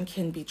Fortune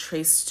can be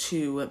traced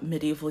to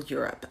medieval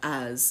Europe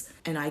as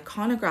an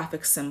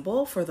iconographic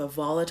symbol for the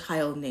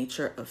volatile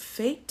nature of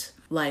fate,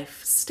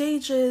 life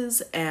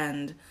stages,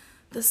 and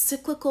the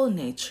cyclical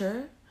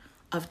nature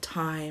of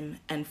time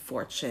and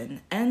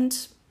fortune,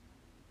 and,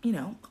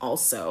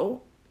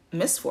 also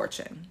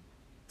misfortune.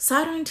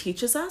 Saturn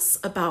teaches us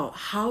about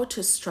how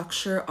to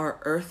structure our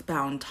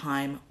earthbound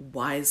time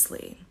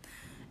wisely,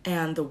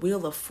 and the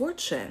Wheel of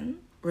Fortune,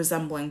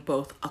 resembling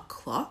both a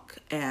clock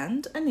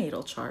and a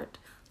natal chart,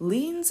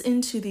 leans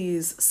into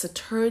these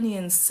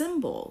Saturnian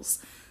symbols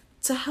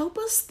to help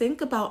us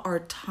think about our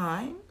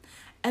time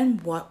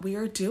and what we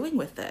are doing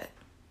with it.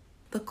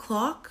 The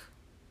clock,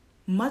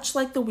 much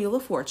like the Wheel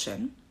of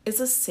Fortune, is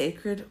a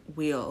sacred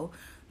wheel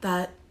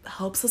that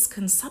helps us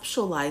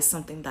conceptualize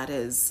something that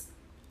is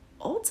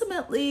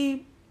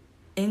ultimately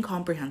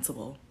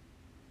incomprehensible: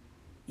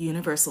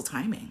 universal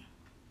timing.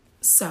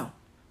 So,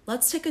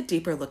 let's take a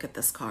deeper look at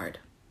this card.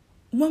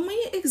 When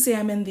we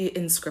examine the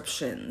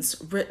inscriptions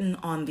written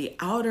on the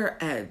outer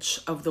edge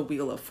of the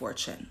Wheel of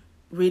Fortune,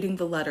 reading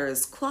the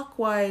letters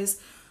clockwise,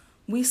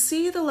 we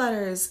see the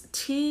letters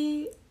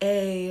T-A-R-O,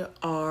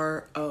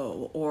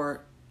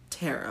 or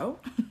tarot,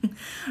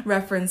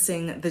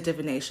 referencing the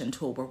divination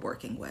tool we're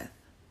working with.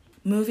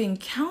 Moving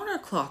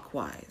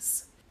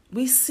counterclockwise,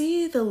 we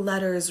see the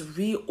letters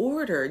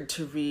reordered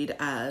to read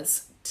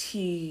as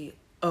T-O-R-A,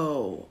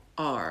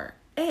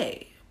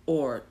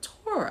 or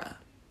Torah,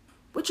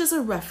 which is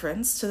a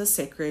reference to the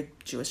sacred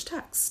Jewish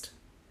text.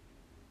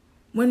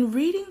 When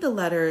reading the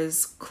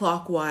letters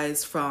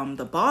clockwise from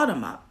the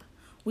bottom up,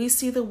 we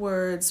see the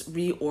words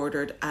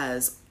reordered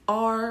as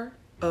R-O-T-A,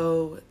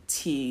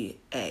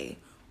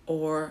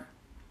 or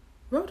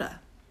Rota,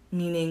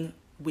 meaning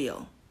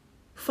wheel.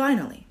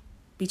 Finally,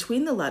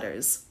 between the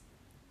letters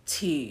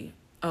T-O-R-A,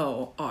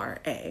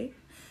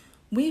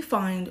 we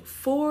find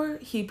 4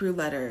 Hebrew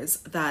letters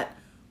that,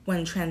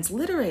 when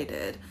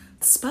transliterated,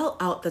 spell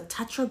out the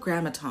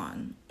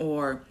Tetragrammaton,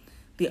 or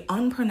the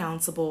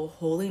unpronounceable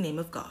holy name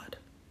of God.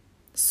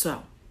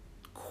 So,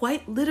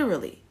 quite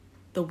literally,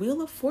 the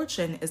Wheel of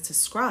Fortune is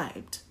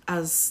described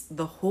as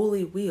the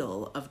holy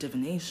wheel of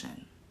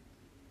divination.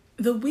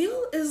 The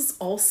wheel is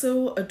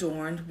also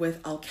adorned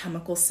with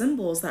alchemical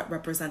symbols that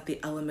represent the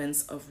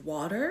elements of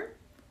water,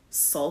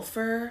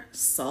 sulfur,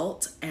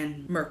 salt,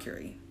 and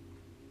mercury.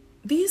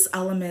 These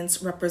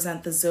elements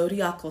represent the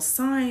zodiacal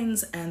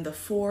signs and the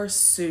 4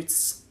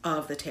 suits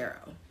of the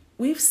tarot.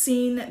 We've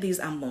seen these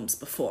emblems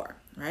before,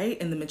 right,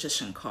 in the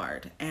Magician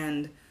card,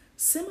 and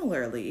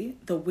similarly,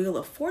 the Wheel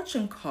of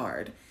Fortune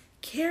card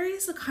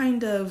carries a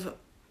kind of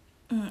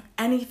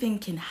anything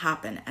can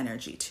happen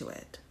energy to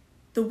it.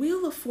 The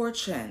Wheel of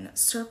Fortune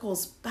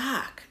circles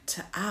back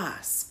to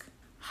ask,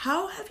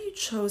 how have you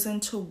chosen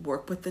to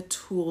work with the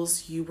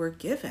tools you were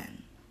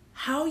given?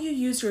 How you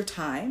use your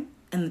time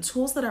and the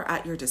tools that are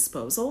at your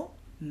disposal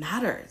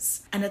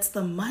matters. And it's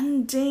the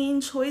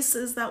mundane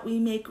choices that we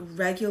make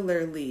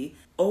regularly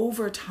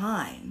over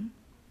time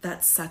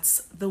that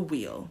sets the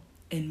wheel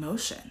in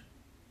motion.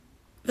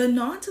 The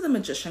nod to the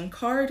Magician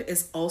card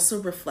is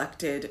also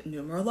reflected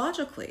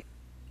numerologically.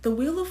 The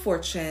Wheel of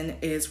Fortune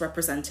is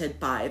represented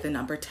by the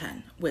number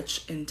 10,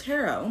 which in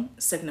tarot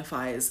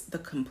signifies the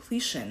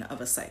completion of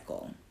a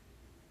cycle.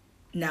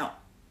 Now,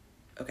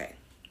 okay.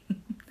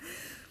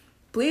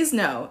 Please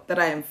know that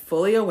I am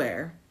fully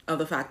aware of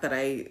the fact that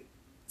I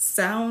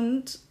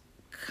sound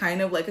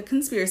kind of like a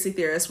conspiracy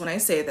theorist when I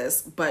say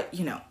this, but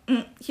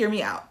hear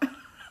me out.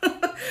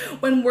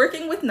 When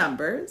working with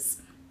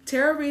numbers,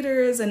 tarot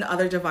readers and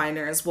other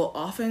diviners will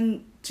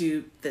often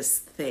do this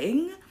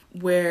thing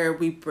where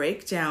we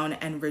break down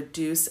and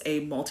reduce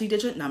a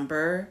multi-digit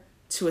number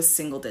to a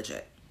single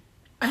digit.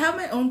 I have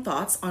my own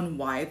thoughts on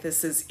why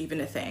this is even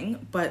a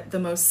thing, but the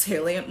most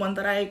salient one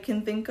that I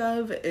can think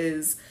of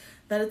is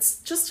that it's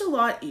just a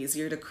lot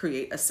easier to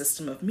create a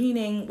system of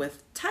meaning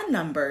with 10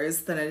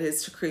 numbers than it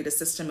is to create a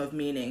system of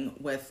meaning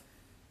with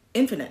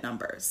infinite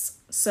numbers.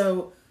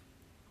 So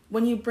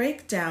when you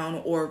break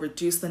down or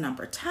reduce the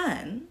number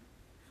 10,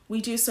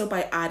 we do so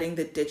by adding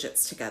the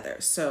digits together.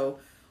 So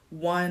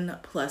 1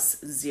 plus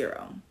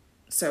 0.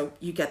 So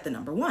you get the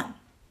number 1.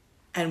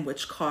 And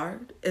which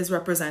card is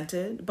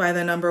represented by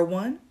the number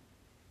 1?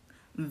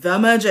 The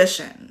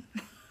Magician.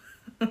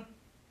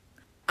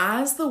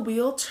 As the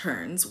wheel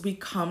turns, we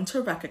come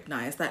to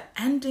recognize that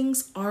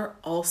endings are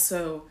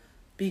also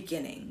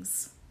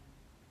beginnings.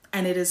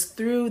 And it is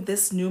through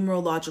this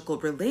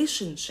numerological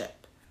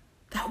relationship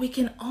that we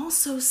can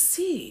also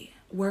see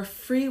where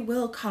free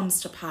will comes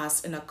to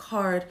pass in a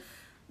card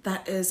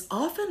that is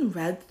often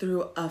read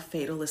through a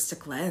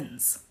fatalistic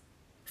lens.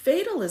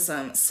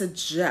 Fatalism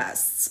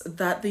suggests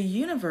that the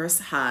universe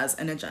has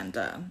an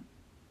agenda,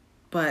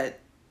 but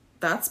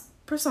that's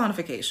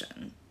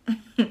personification.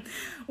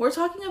 We're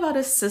talking about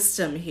a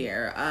system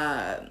here.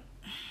 I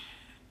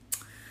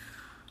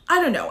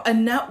don't know, a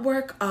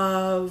network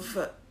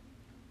of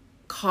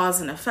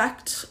cause and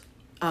effect,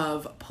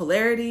 of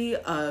polarity,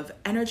 of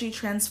energy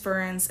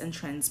transference and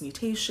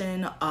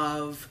transmutation,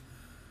 of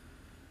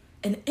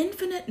an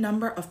infinite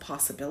number of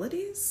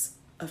possibilities,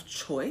 of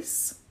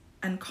choice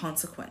and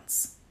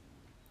consequence.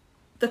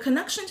 The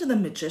connection to the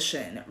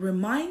Magician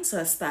reminds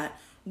us that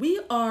we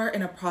are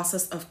in a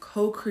process of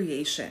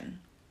co-creation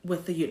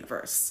with the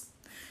universe.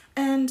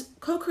 And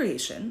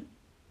co-creation,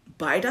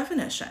 by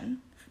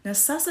definition,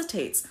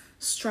 necessitates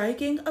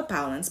striking a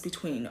balance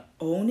between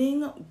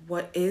owning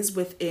what is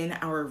within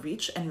our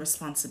reach and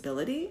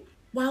responsibility,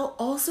 while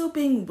also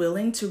being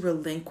willing to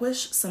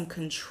relinquish some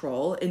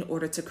control in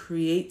order to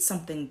create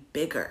something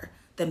bigger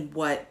than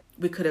what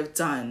we could have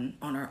done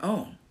on our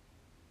own.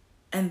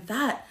 And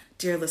that,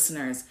 dear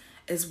listeners,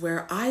 is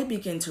where I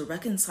begin to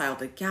reconcile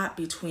the gap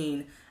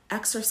between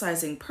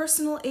exercising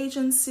personal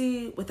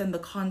agency within the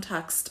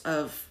context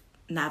of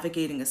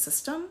navigating a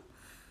system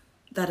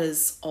that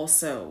is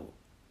also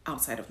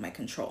outside of my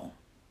control.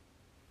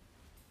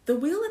 The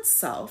wheel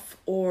itself,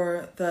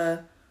 or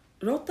the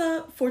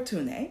Rota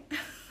Fortunae,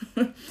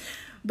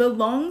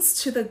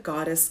 belongs to the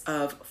goddess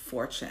of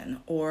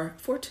fortune, or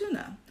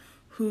Fortuna,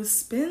 who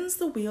spins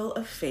the wheel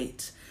of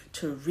fate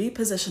to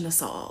reposition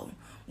us all,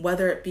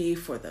 whether it be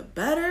for the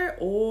better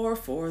or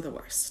for the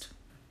worst.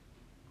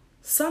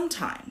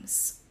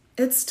 Sometimes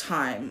it's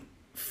time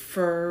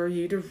for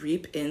you to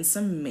reap in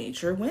some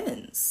major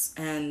wins,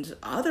 and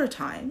other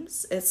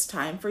times it's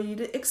time for you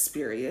to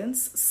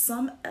experience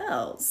some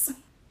L's.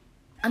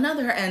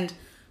 Another and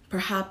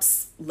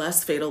perhaps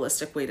less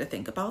fatalistic way to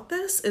think about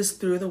this is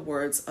through the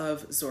words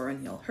of Zora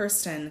Neale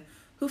Hurston,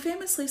 who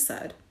famously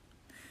said,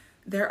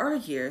 There are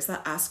years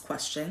that ask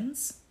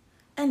questions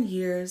and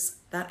years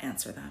that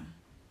answer them.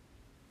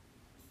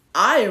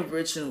 I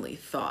originally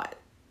thought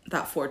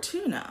that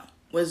Fortuna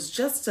was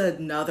just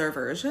another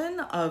version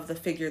of the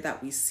figure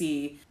that we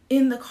see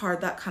in the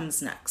card that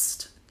comes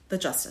next, the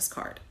Justice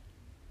card.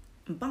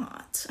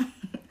 But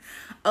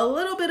a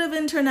little bit of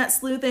internet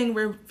sleuthing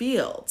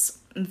revealed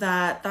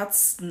that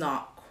that's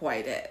not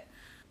quite it.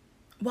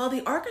 While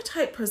the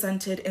archetype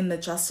presented in the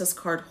Justice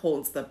card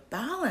holds the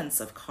balance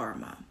of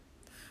karma,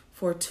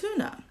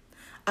 Fortuna,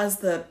 as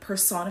the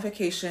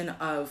personification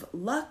of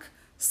luck,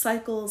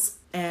 cycles,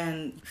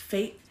 and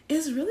fate,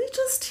 is really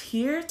just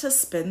here to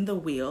spin the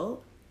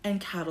wheel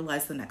and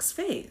catalyze the next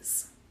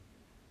phase.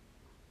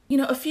 You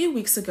know, a few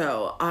weeks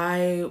ago,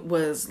 I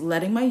was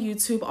letting my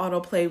YouTube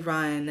autoplay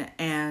run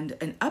and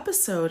an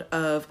episode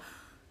of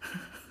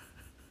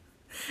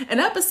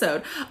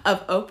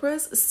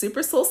Oprah's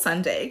Super Soul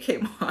Sunday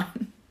came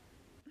on.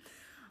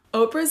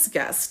 Oprah's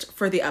guest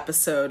for the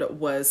episode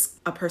was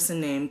a person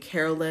named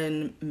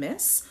Carolyn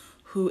Myss,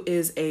 who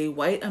is a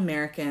white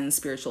American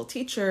spiritual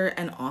teacher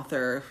and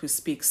author who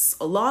speaks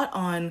a lot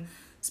on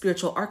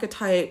spiritual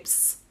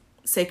archetypes,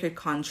 sacred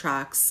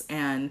contracts,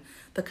 and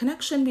the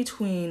connection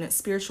between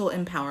spiritual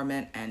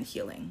empowerment and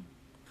healing.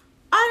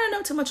 I don't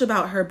know too much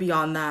about her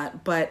beyond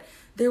that, but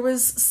there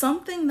was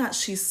something that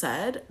she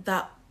said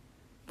that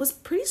was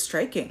pretty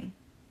striking.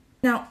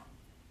 Now,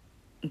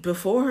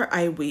 before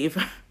I weave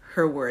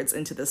her words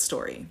into this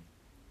story,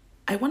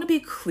 I want to be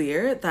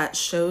clear that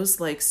shows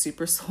like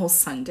Super Soul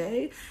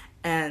Sunday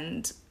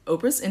and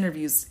Oprah's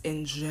interviews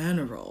in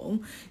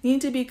general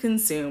need to be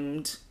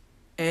consumed,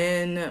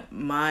 in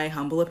my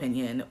humble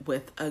opinion,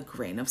 with a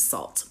grain of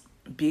salt.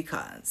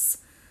 Because,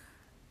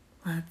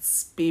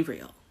 let's be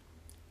real,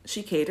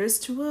 she caters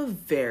to a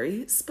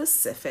very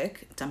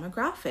specific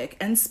demographic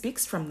and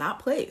speaks from that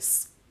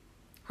place.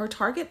 Her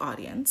target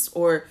audience,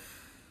 or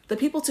the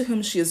people to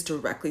whom she is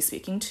directly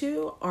speaking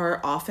to,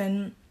 are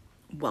often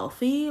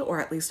wealthy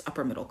or at least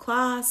upper middle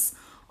class,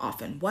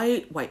 often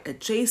white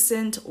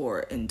adjacent,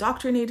 or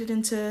indoctrinated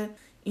into,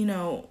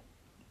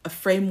 a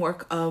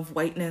framework of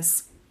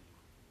whiteness.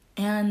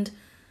 And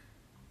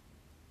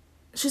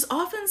she's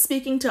often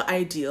speaking to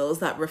ideals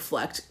that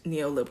reflect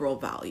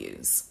neoliberal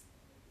values.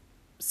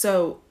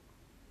 So,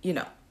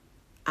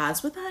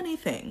 as with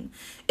anything,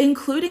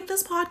 including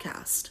this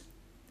podcast,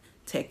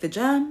 take the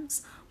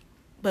gems,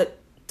 but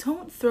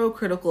don't throw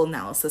critical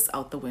analysis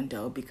out the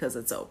window because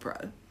it's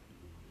Oprah.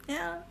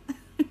 Yeah.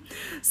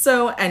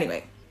 So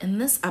anyway, in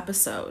this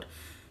episode,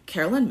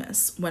 Carolyn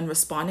Myss, when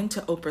responding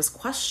to Oprah's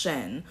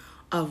question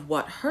of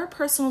what her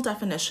personal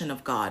definition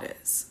of God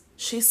is,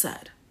 she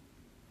said,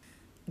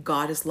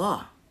 "God is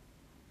law.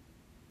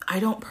 I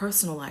don't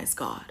personalize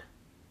God."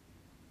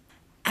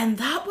 And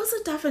that was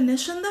a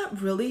definition that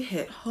really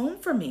hit home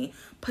for me,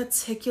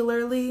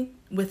 particularly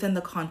within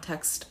the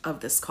context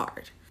of this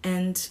card.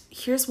 And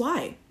here's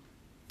why.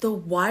 The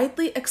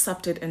widely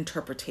accepted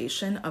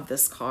interpretation of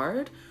this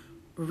card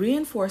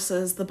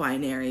reinforces the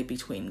binary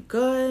between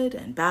good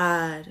and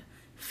bad,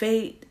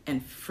 fate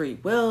and free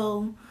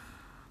will,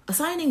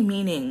 assigning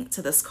meaning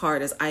to this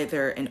card as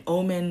either an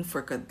omen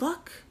for good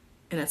luck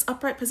in its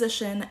upright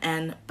position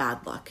and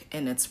bad luck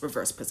in its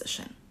reverse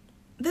position.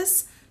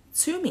 This,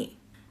 to me,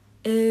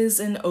 is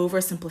an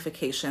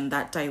oversimplification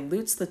that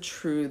dilutes the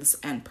truths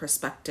and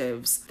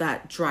perspectives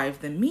that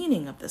drive the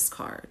meaning of this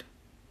card.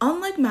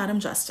 Unlike Madam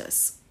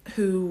Justice,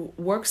 who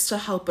works to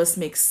help us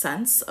make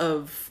sense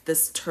of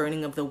this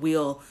turning of the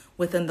wheel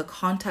within the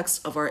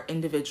context of our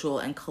individual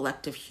and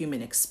collective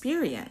human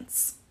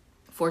experience,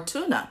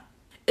 Fortuna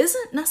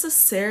isn't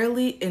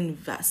necessarily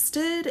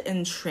invested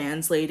in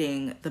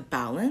translating the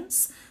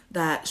balance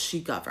that she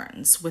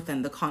governs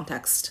within the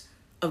context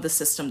of the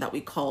system that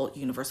we call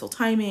universal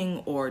timing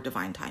or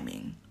divine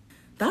timing.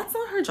 That's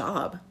not her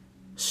job.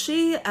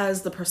 She,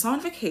 as the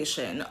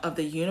personification of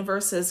the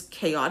universe's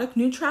chaotic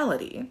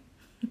neutrality,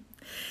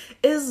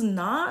 is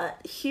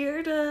not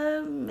here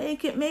to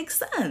make it make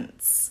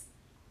sense.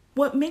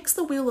 What makes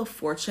the Wheel of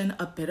Fortune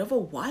a bit of a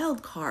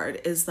wild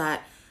card is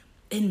that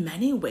in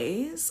many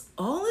ways,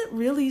 all it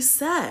really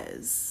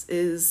says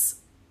is,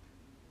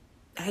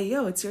 hey,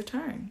 yo, it's your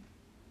turn.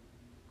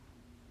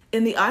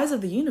 In the eyes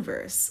of the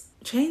universe,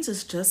 change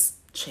is just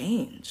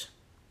change.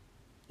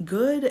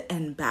 Good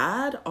and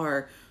bad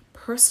are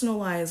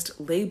personalized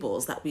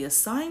labels that we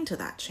assign to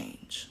that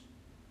change.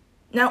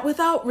 Now,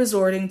 without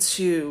resorting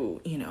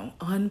to,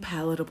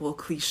 unpalatable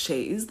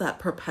cliches that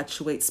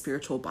perpetuate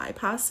spiritual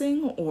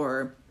bypassing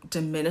or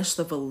diminish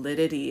the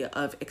validity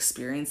of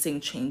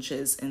experiencing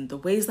changes in the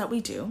ways that we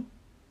do,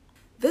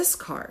 this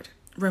card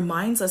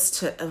reminds us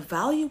to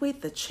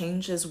evaluate the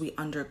changes we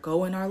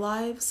undergo in our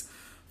lives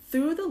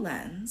through the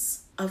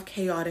lens of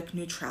chaotic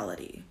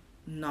neutrality,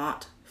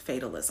 not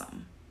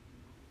fatalism.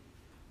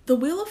 The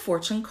Wheel of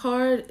Fortune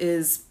card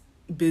is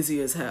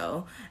busy as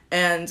hell,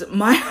 and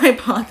my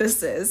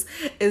hypothesis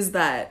is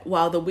that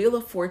while the Wheel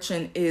of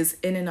Fortune is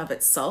in and of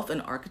itself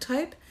an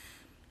archetype,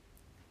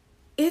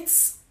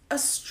 it's a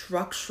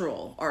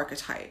structural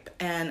archetype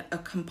and a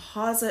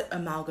composite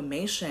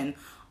amalgamation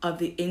of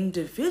the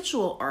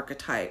individual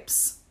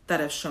archetypes that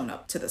have shown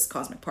up to this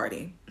cosmic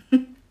party.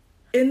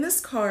 In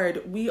this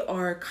card, we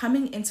are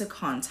coming into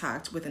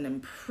contact with an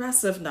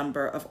impressive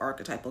number of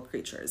archetypal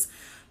creatures,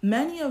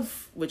 many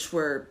of which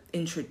were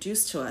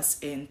introduced to us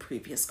in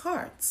previous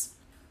cards.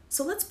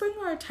 So let's bring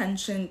our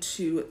attention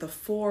to the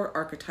 4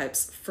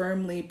 archetypes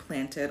firmly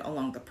planted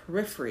along the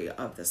periphery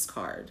of this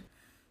card.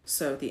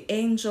 So the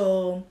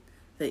angel,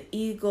 the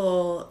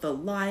eagle, the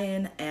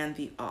lion, and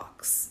the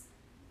ox.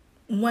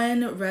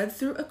 When read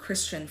through a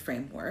Christian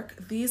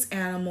framework, these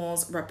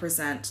animals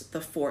represent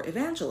the 4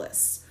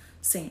 evangelists,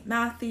 St.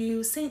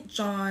 Matthew, St.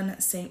 John,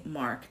 St.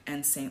 Mark,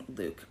 and St.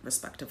 Luke,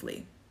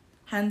 respectively.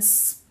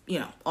 Hence,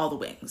 all the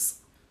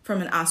wings.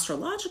 From an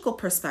astrological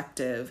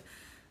perspective,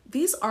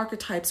 these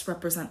archetypes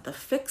represent the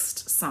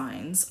fixed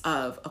signs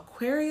of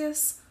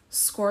Aquarius,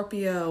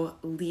 Scorpio,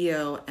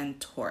 Leo, and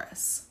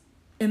Taurus.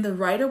 In the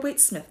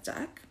Rider-Waite-Smith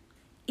deck,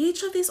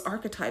 each of these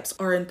archetypes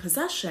are in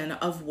possession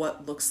of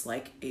what looks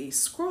like a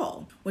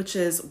scroll, which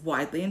is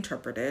widely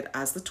interpreted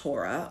as the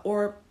Torah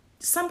or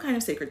some kind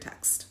of sacred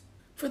text.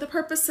 For the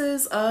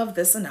purposes of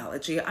this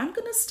analogy, I'm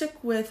going to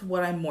stick with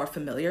what I'm more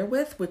familiar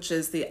with, which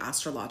is the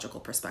astrological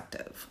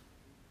perspective.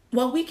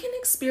 While we can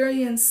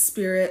experience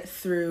spirit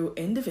through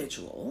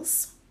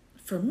individuals,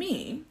 for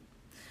me,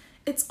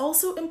 it's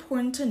also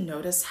important to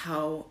notice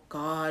how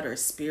God or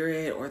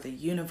spirit or the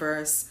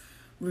universe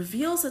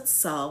reveals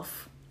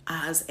itself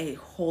as a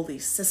holy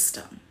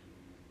system.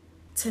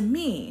 To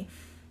me,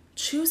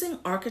 choosing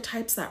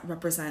archetypes that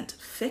represent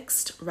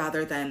fixed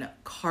rather than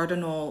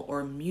cardinal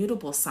or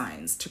mutable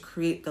signs to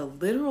create the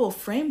literal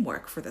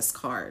framework for this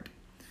card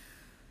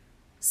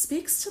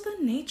speaks to the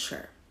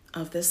nature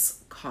of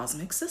this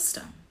cosmic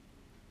system.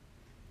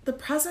 The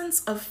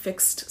presence of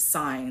fixed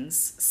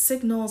signs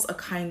signals a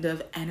kind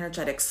of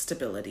energetic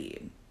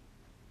stability.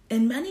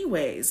 In many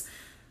ways,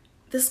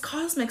 this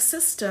cosmic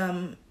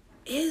system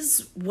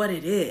is what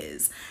it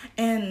is,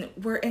 and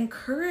we're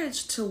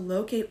encouraged to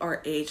locate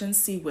our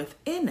agency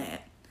within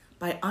it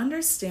by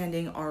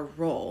understanding our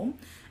role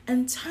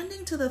and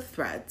tending to the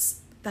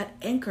threads that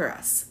anchor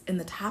us in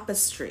the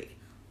tapestry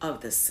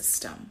of this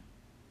system.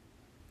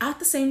 At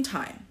the same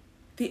time,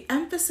 the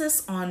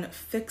emphasis on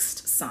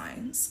fixed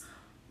signs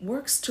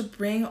works to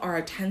bring our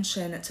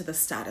attention to the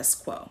status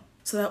quo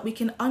so that we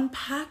can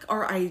unpack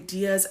our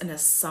ideas and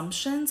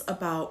assumptions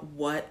about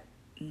what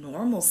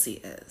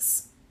normalcy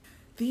is.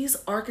 These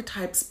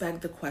archetypes beg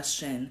the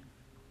question,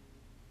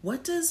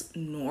 what does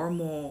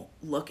normal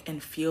look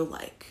and feel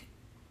like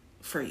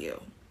for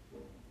you?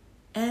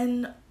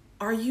 And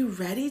are you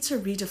ready to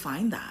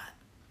redefine that?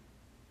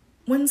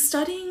 When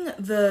studying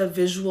the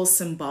visual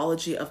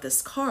symbology of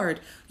this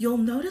card, you'll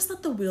notice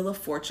that the Wheel of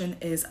Fortune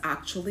is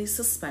actually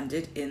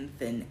suspended in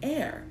thin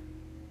air,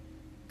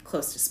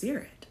 close to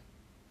spirit.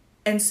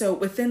 And so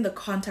within the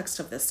context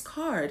of this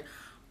card,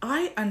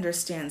 I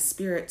understand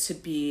spirit to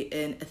be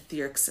an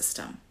etheric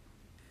system.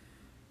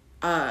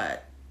 A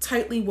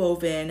tightly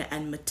woven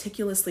and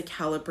meticulously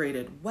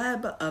calibrated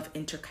web of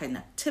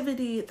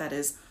interconnectivity that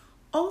is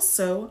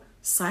also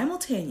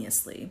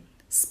simultaneously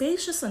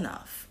spacious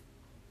enough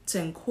to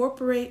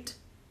incorporate,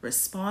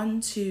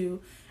 respond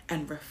to,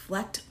 and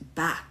reflect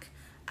back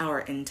our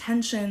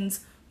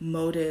intentions,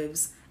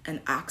 motives, and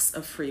acts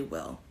of free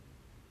will.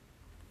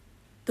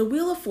 The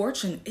Wheel of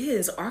Fortune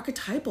is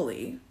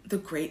archetypally the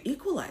great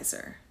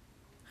equalizer.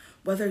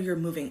 Whether you're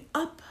moving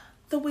up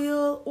the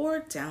wheel or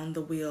down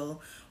the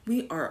wheel,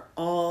 we are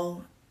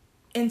all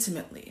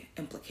intimately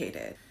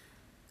implicated.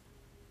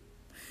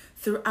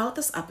 Throughout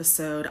this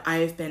episode,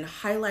 I've been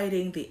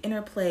highlighting the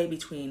interplay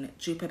between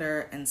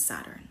Jupiter and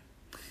Saturn,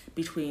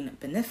 between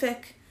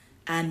benefic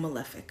and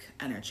malefic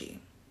energy,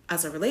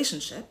 as a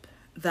relationship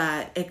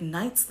that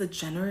ignites the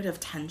generative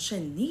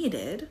tension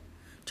needed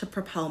to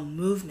propel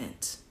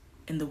movement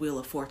in the Wheel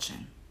of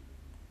Fortune.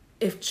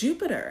 If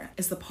Jupiter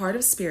is the part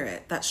of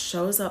spirit that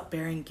shows up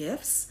bearing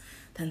gifts,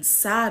 then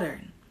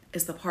Saturn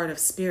is the part of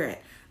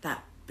spirit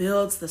that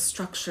builds the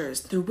structures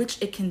through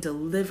which it can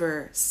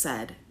deliver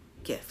said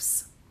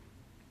gifts.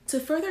 To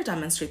further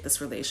demonstrate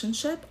this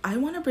relationship, I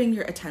want to bring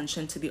your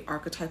attention to the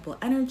archetypal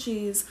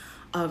energies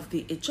of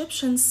the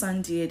Egyptian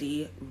sun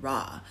deity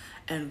Ra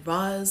and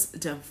Ra's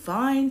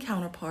divine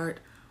counterpart,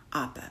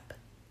 Apep.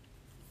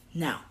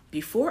 Now,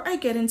 before I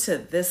get into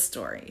this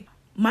story,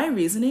 my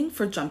reasoning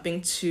for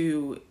jumping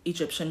to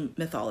Egyptian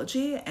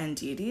mythology and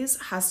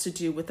deities has to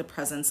do with the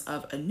presence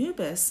of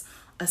Anubis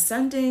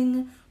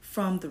ascending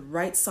from the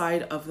right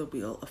side of the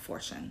Wheel of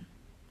Fortune.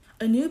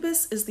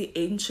 Anubis is the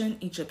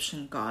ancient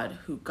Egyptian god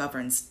who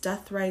governs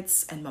death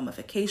rites and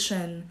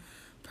mummification,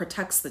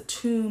 protects the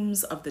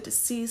tombs of the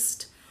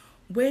deceased,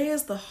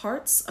 weighs the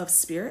hearts of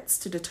spirits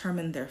to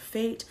determine their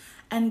fate,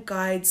 and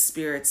guides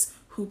spirits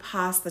who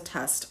pass the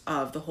test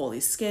of the holy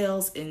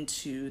scales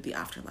into the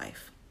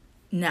afterlife.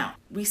 Now,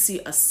 we see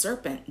a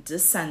serpent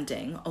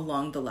descending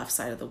along the left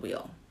side of the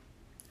wheel.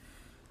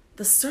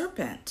 The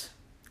serpent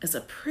is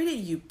a pretty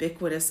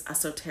ubiquitous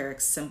esoteric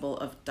symbol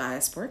of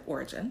diasporic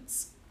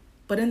origins,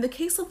 but in the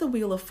case of the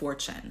Wheel of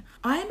Fortune,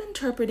 I'm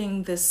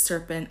interpreting this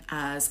serpent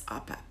as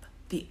Apep,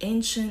 the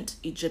ancient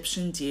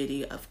Egyptian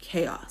deity of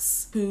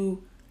chaos,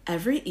 who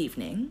every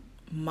evening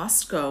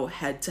must go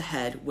head to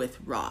head with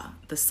Ra,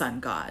 the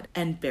sun god,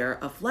 and bearer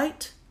of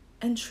light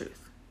and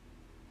truth.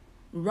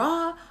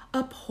 Ra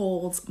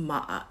upholds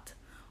Ma'at,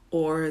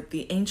 or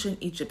the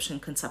ancient Egyptian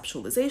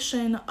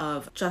conceptualization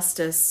of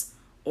justice,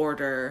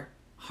 order,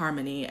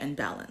 harmony, and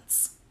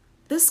balance.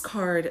 This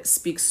card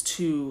speaks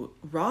to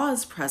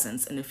Ra's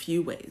presence in a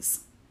few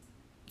ways.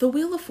 The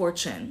Wheel of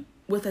Fortune,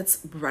 with its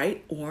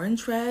bright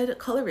orange-red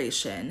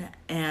coloration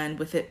and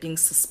with it being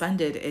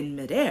suspended in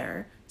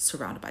midair,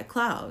 surrounded by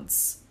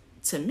clouds,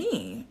 to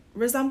me,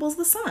 resembles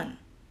the sun.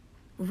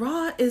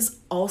 Ra is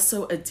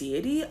also a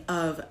deity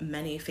of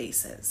many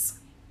faces.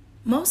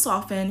 Most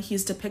often,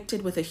 he's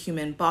depicted with a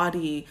human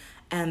body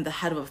and the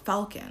head of a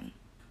falcon,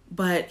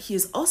 but he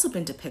has also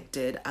been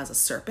depicted as a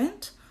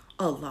serpent,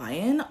 a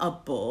lion, a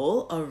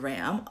bull, a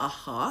ram, a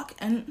hawk,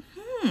 and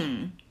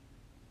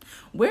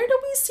where do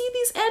we see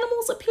these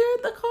animals appear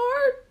in the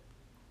card?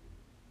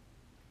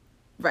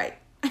 Right.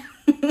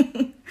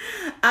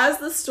 As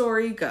the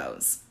story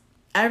goes,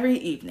 every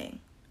evening,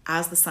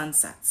 as the sun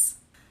sets,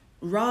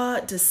 Ra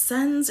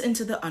descends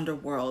into the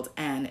underworld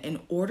and,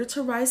 in order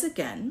to rise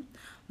again,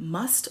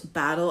 must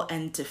battle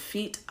and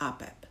defeat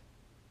Apep.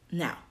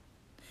 Now,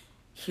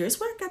 here's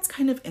where it gets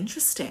kind of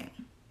interesting.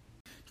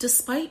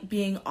 Despite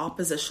being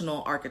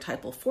oppositional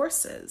archetypal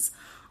forces,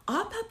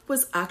 Apep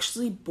was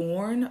actually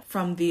born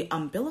from the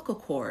umbilical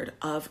cord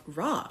of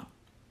Ra.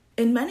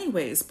 In many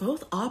ways,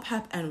 both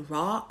Apep and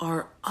Ra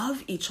are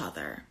of each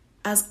other.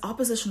 As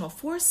oppositional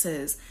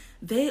forces,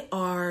 they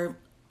are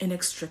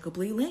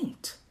inextricably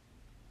linked.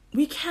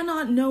 We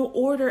cannot know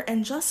order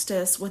and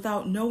justice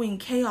without knowing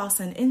chaos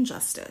and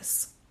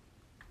injustice.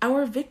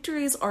 Our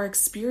victories are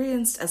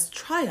experienced as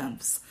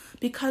triumphs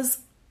because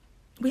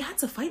we had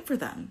to fight for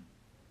them.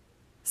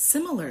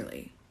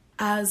 Similarly,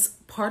 as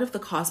part of the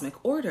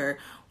cosmic order,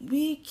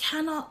 we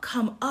cannot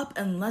come up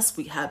unless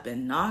we have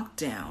been knocked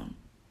down.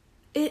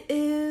 It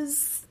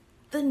is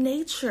the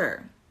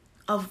nature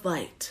of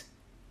light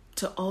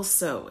to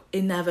also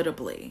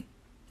inevitably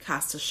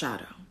cast a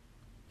shadow.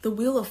 The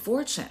Wheel of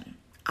Fortune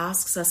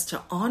asks us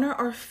to honor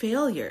our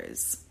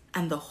failures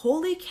and the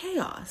holy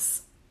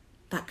chaos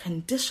that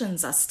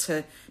conditions us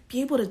to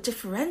be able to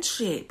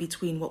differentiate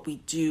between what we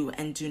do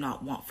and do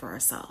not want for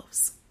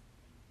ourselves.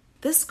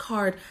 This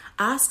card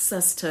asks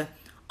us to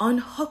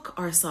unhook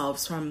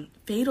ourselves from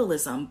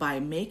fatalism by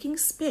making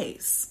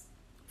space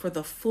for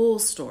the full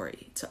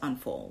story to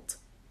unfold.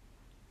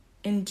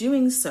 In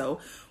doing so,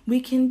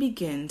 we can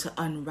begin to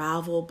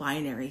unravel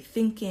binary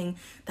thinking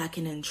that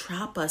can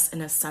entrap us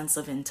in a sense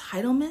of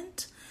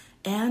entitlement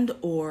and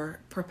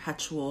or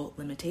perpetual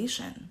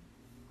limitation.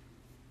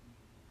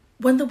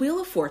 When the Wheel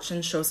of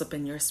Fortune shows up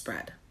in your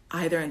spread,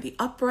 either in the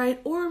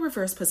upright or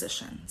reverse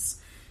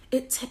positions,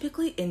 it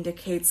typically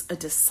indicates a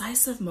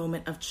decisive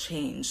moment of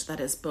change that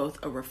is both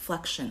a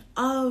reflection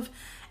of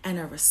and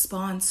a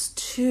response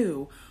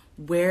to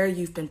where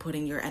you've been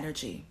putting your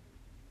energy.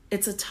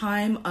 It's a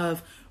time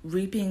of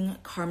reaping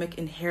karmic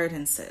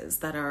inheritances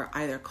that are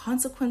either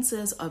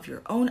consequences of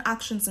your own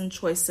actions and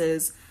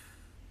choices,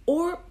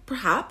 or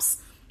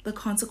perhaps the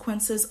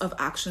consequences of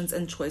actions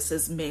and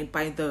choices made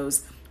by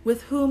those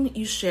with whom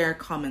you share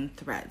common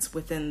threads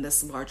within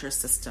this larger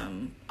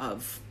system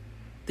of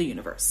the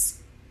universe.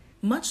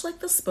 Much like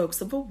the spokes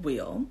of a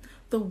wheel,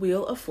 the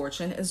Wheel of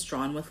Fortune is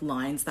drawn with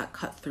lines that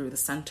cut through the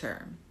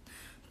center.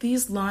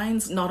 These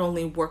lines not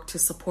only work to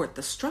support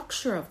the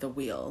structure of the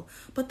wheel,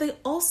 but they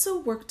also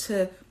work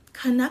to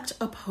connect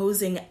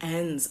opposing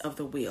ends of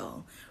the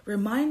wheel,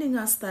 reminding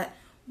us that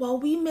while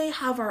we may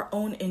have our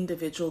own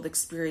individual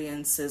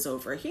experiences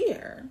over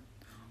here,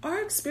 our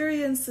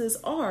experiences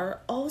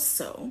are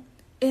also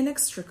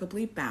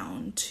inextricably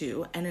bound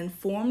to and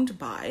informed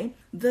by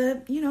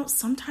the,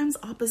 sometimes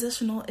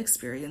oppositional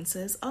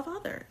experiences of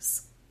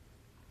others.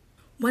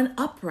 When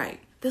upright,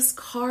 this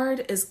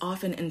card is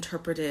often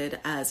interpreted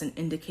as an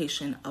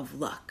indication of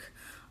luck,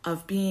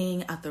 of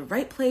being at the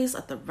right place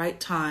at the right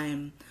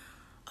time,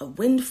 a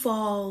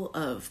windfall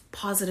of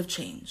positive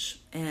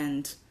change,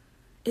 and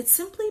it's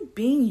simply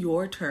being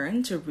your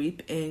turn to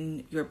reap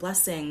in your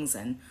blessings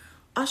and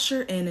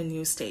usher in a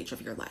new stage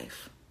of your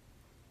life.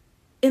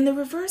 In the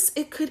reverse,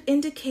 it could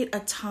indicate a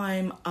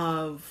time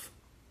of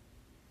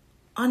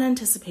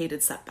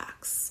unanticipated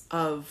setbacks,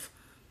 of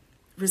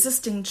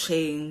resisting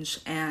change,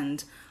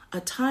 and a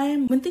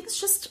time when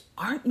things just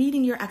aren't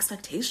meeting your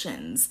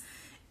expectations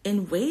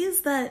in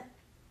ways that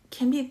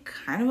can be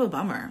kind of a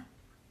bummer.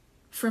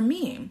 For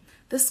me,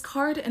 this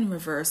card in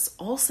reverse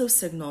also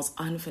signals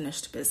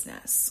unfinished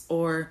business,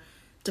 or,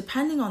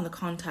 depending on the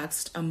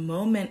context, a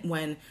moment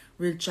when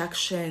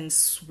rejection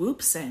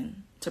swoops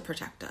in to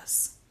protect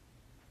us.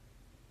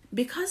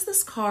 Because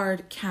this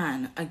card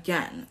can,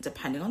 again,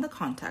 depending on the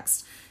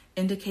context,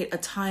 indicate a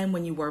time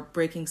when you are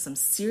breaking some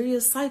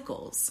serious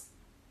cycles,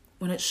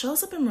 when it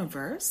shows up in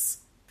reverse,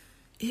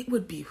 it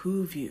would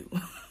behoove you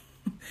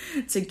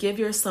to give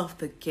yourself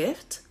the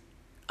gift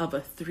of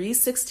a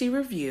 360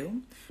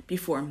 review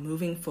before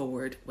moving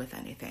forward with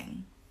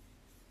anything.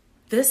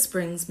 This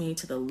brings me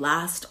to the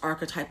last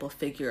archetypal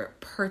figure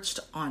perched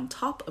on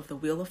top of the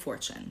Wheel of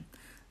Fortune,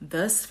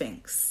 the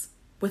Sphinx.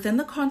 Within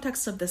the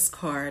context of this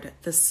card,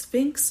 the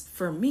Sphinx,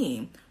 for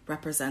me,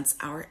 represents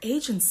our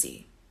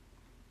agency.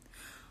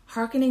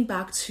 Harkening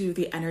back to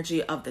the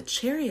energy of the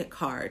Chariot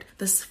card,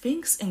 the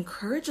Sphinx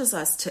encourages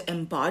us to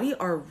embody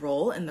our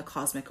role in the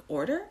cosmic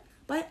order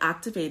by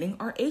activating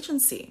our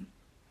agency.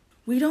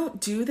 We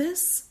don't do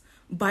this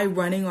by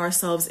running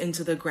ourselves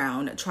into the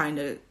ground trying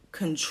to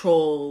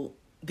control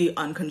the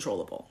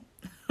uncontrollable.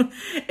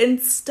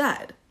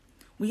 Instead,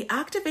 we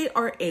activate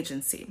our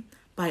agency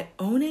by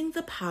owning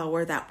the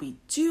power that we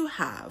do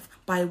have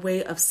by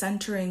way of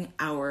centering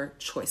our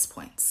choice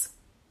points.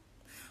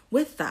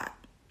 With that,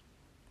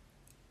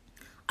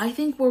 I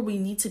think where we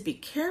need to be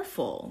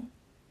careful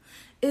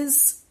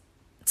is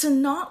to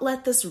not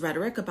let this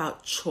rhetoric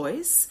about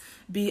choice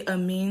be a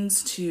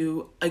means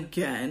to,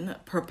 again,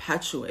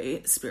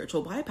 perpetuate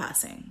spiritual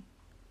bypassing.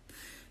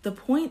 The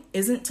point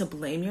isn't to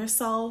blame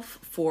yourself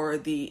for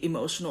the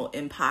emotional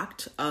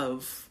impact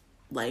of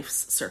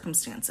life's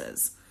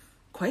circumstances.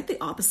 Quite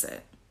the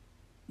opposite.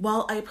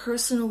 While I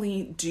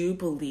personally do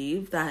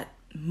believe that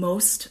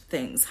most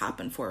things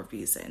happen for a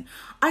reason,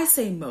 I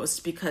say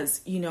most because,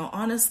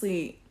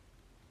 honestly,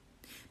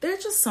 there are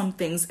just some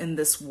things in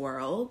this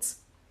world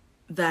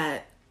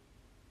that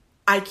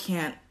I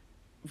can't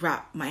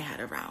wrap my head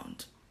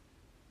around,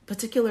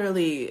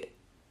 particularly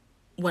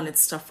when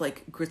it's stuff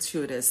like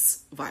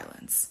gratuitous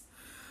violence.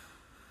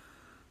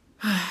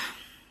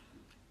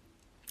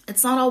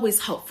 It's not always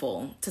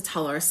helpful to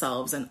tell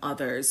ourselves and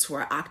others who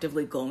are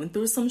actively going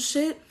through some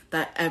shit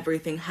that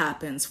everything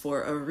happens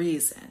for a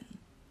reason.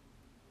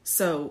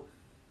 So,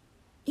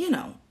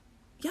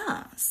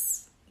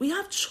 yes, we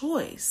have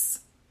choice.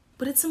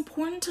 But it's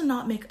important to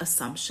not make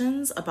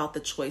assumptions about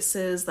the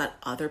choices that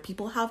other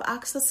people have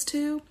access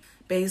to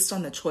based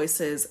on the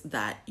choices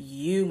that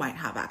you might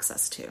have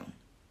access to.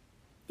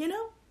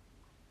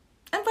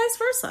 And vice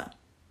versa.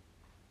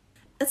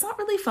 It's not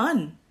really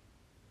fun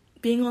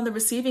being on the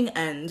receiving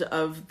end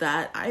of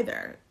that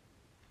either.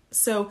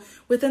 So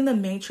within the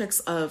matrix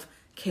of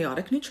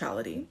chaotic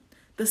neutrality,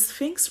 the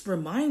Sphinx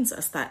reminds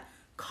us that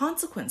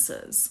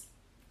consequences,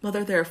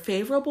 whether they're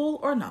favorable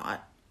or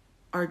not,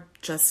 are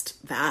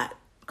just that.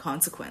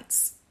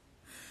 Consequence.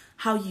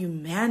 How you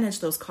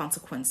manage those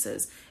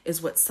consequences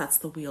is what sets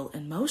the wheel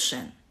in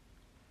motion.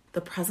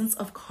 The presence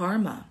of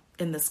karma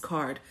in this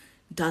card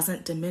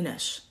doesn't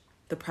diminish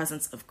the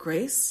presence of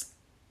grace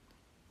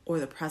or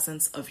the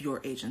presence of your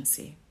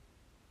agency.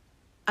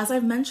 As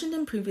I've mentioned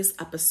in previous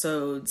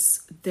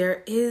episodes,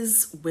 there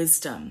is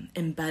wisdom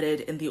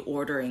embedded in the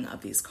ordering of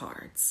these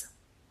cards.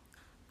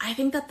 I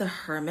think that the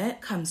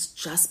Hermit comes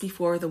just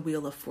before the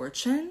Wheel of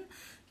Fortune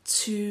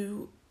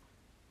to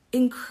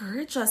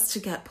encourage us to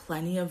get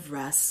plenty of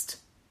rest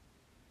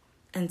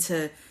and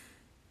to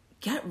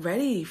get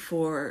ready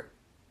for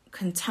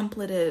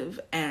contemplative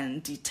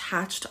and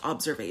detached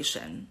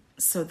observation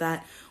so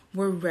that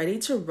we're ready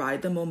to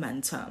ride the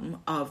momentum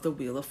of the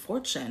Wheel of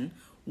Fortune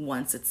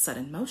once it's set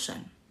in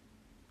motion.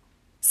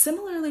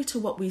 Similarly to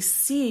what we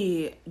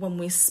see when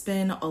we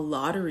spin a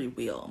lottery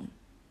wheel,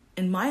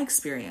 in my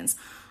experience,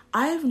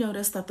 I've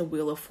noticed that the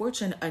Wheel of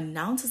Fortune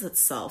announces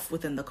itself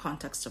within the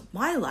context of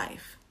my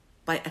life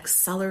by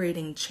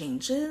accelerating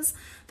changes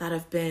that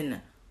have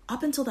been,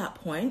 up until that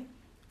point,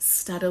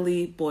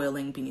 steadily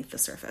boiling beneath the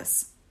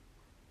surface.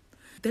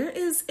 There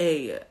is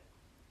a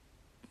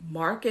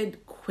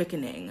marked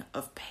quickening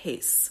of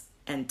pace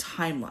and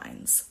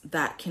timelines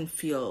that can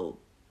feel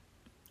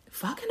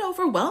fucking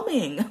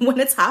overwhelming when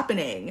it's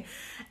happening.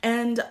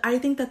 And I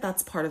think that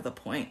that's part of the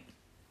point.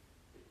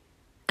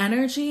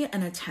 Energy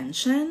and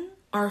attention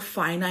are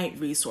finite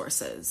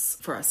resources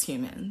for us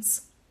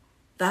humans.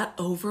 That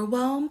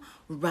overwhelm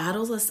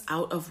rattles us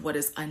out of what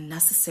is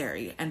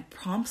unnecessary and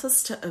prompts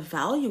us to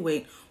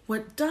evaluate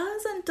what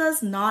does and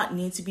does not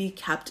need to be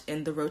kept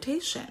in the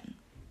rotation.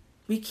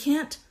 We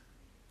can't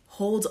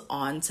hold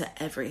on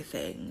to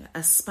everything,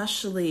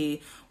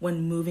 especially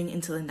when moving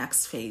into the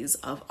next phase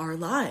of our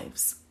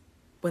lives.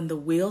 When the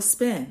wheel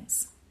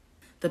spins,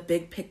 the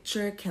big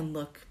picture can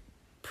look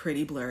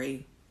pretty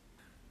blurry.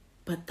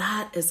 But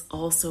that is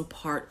also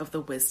part of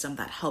the wisdom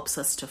that helps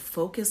us to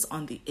focus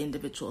on the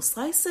individual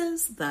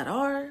slices that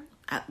are,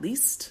 at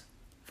least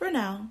for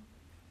now,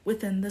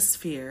 within the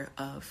sphere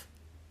of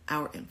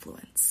our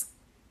influence.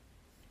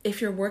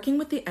 If you're working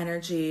with the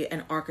energy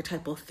and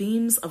archetypal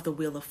themes of the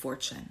Wheel of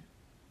Fortune,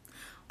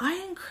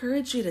 I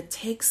encourage you to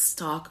take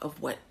stock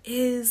of what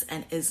is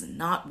and is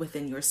not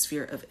within your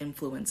sphere of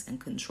influence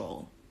and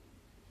control.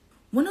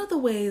 One of the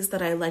ways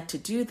that I like to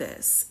do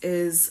this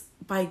is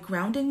by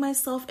grounding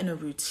myself in a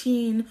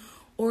routine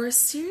or a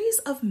series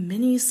of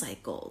mini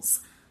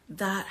cycles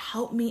that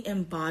help me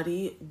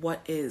embody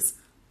what is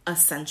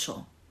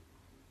essential.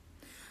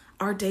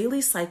 Our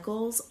daily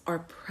cycles are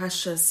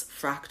precious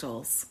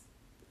fractals,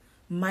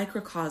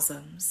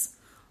 microcosms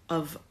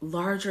of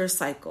larger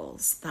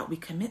cycles that we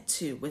commit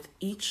to with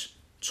each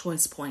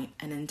choice point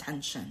and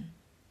intention.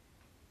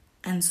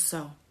 And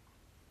so,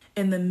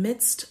 in the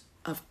midst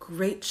of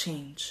great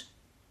change,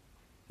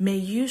 May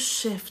you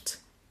shift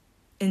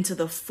into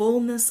the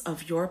fullness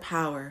of your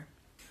power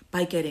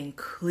by getting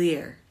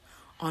clear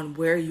on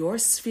where your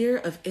sphere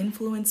of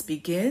influence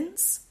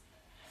begins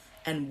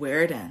and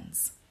where it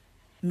ends.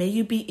 May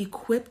you be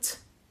equipped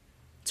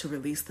to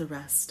release the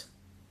rest.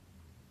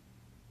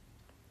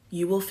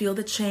 You will feel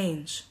the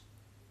change,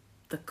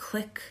 the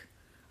click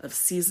of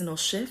seasonal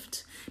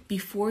shift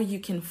before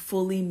you can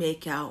fully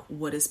make out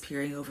what is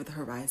peering over the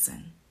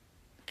horizon.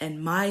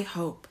 And my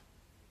hope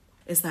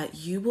is that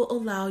you will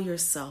allow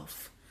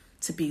yourself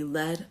to be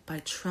led by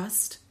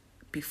trust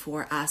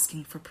before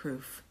asking for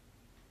proof.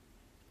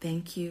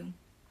 Thank you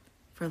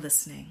for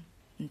listening,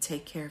 and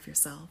take care of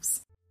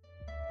yourselves.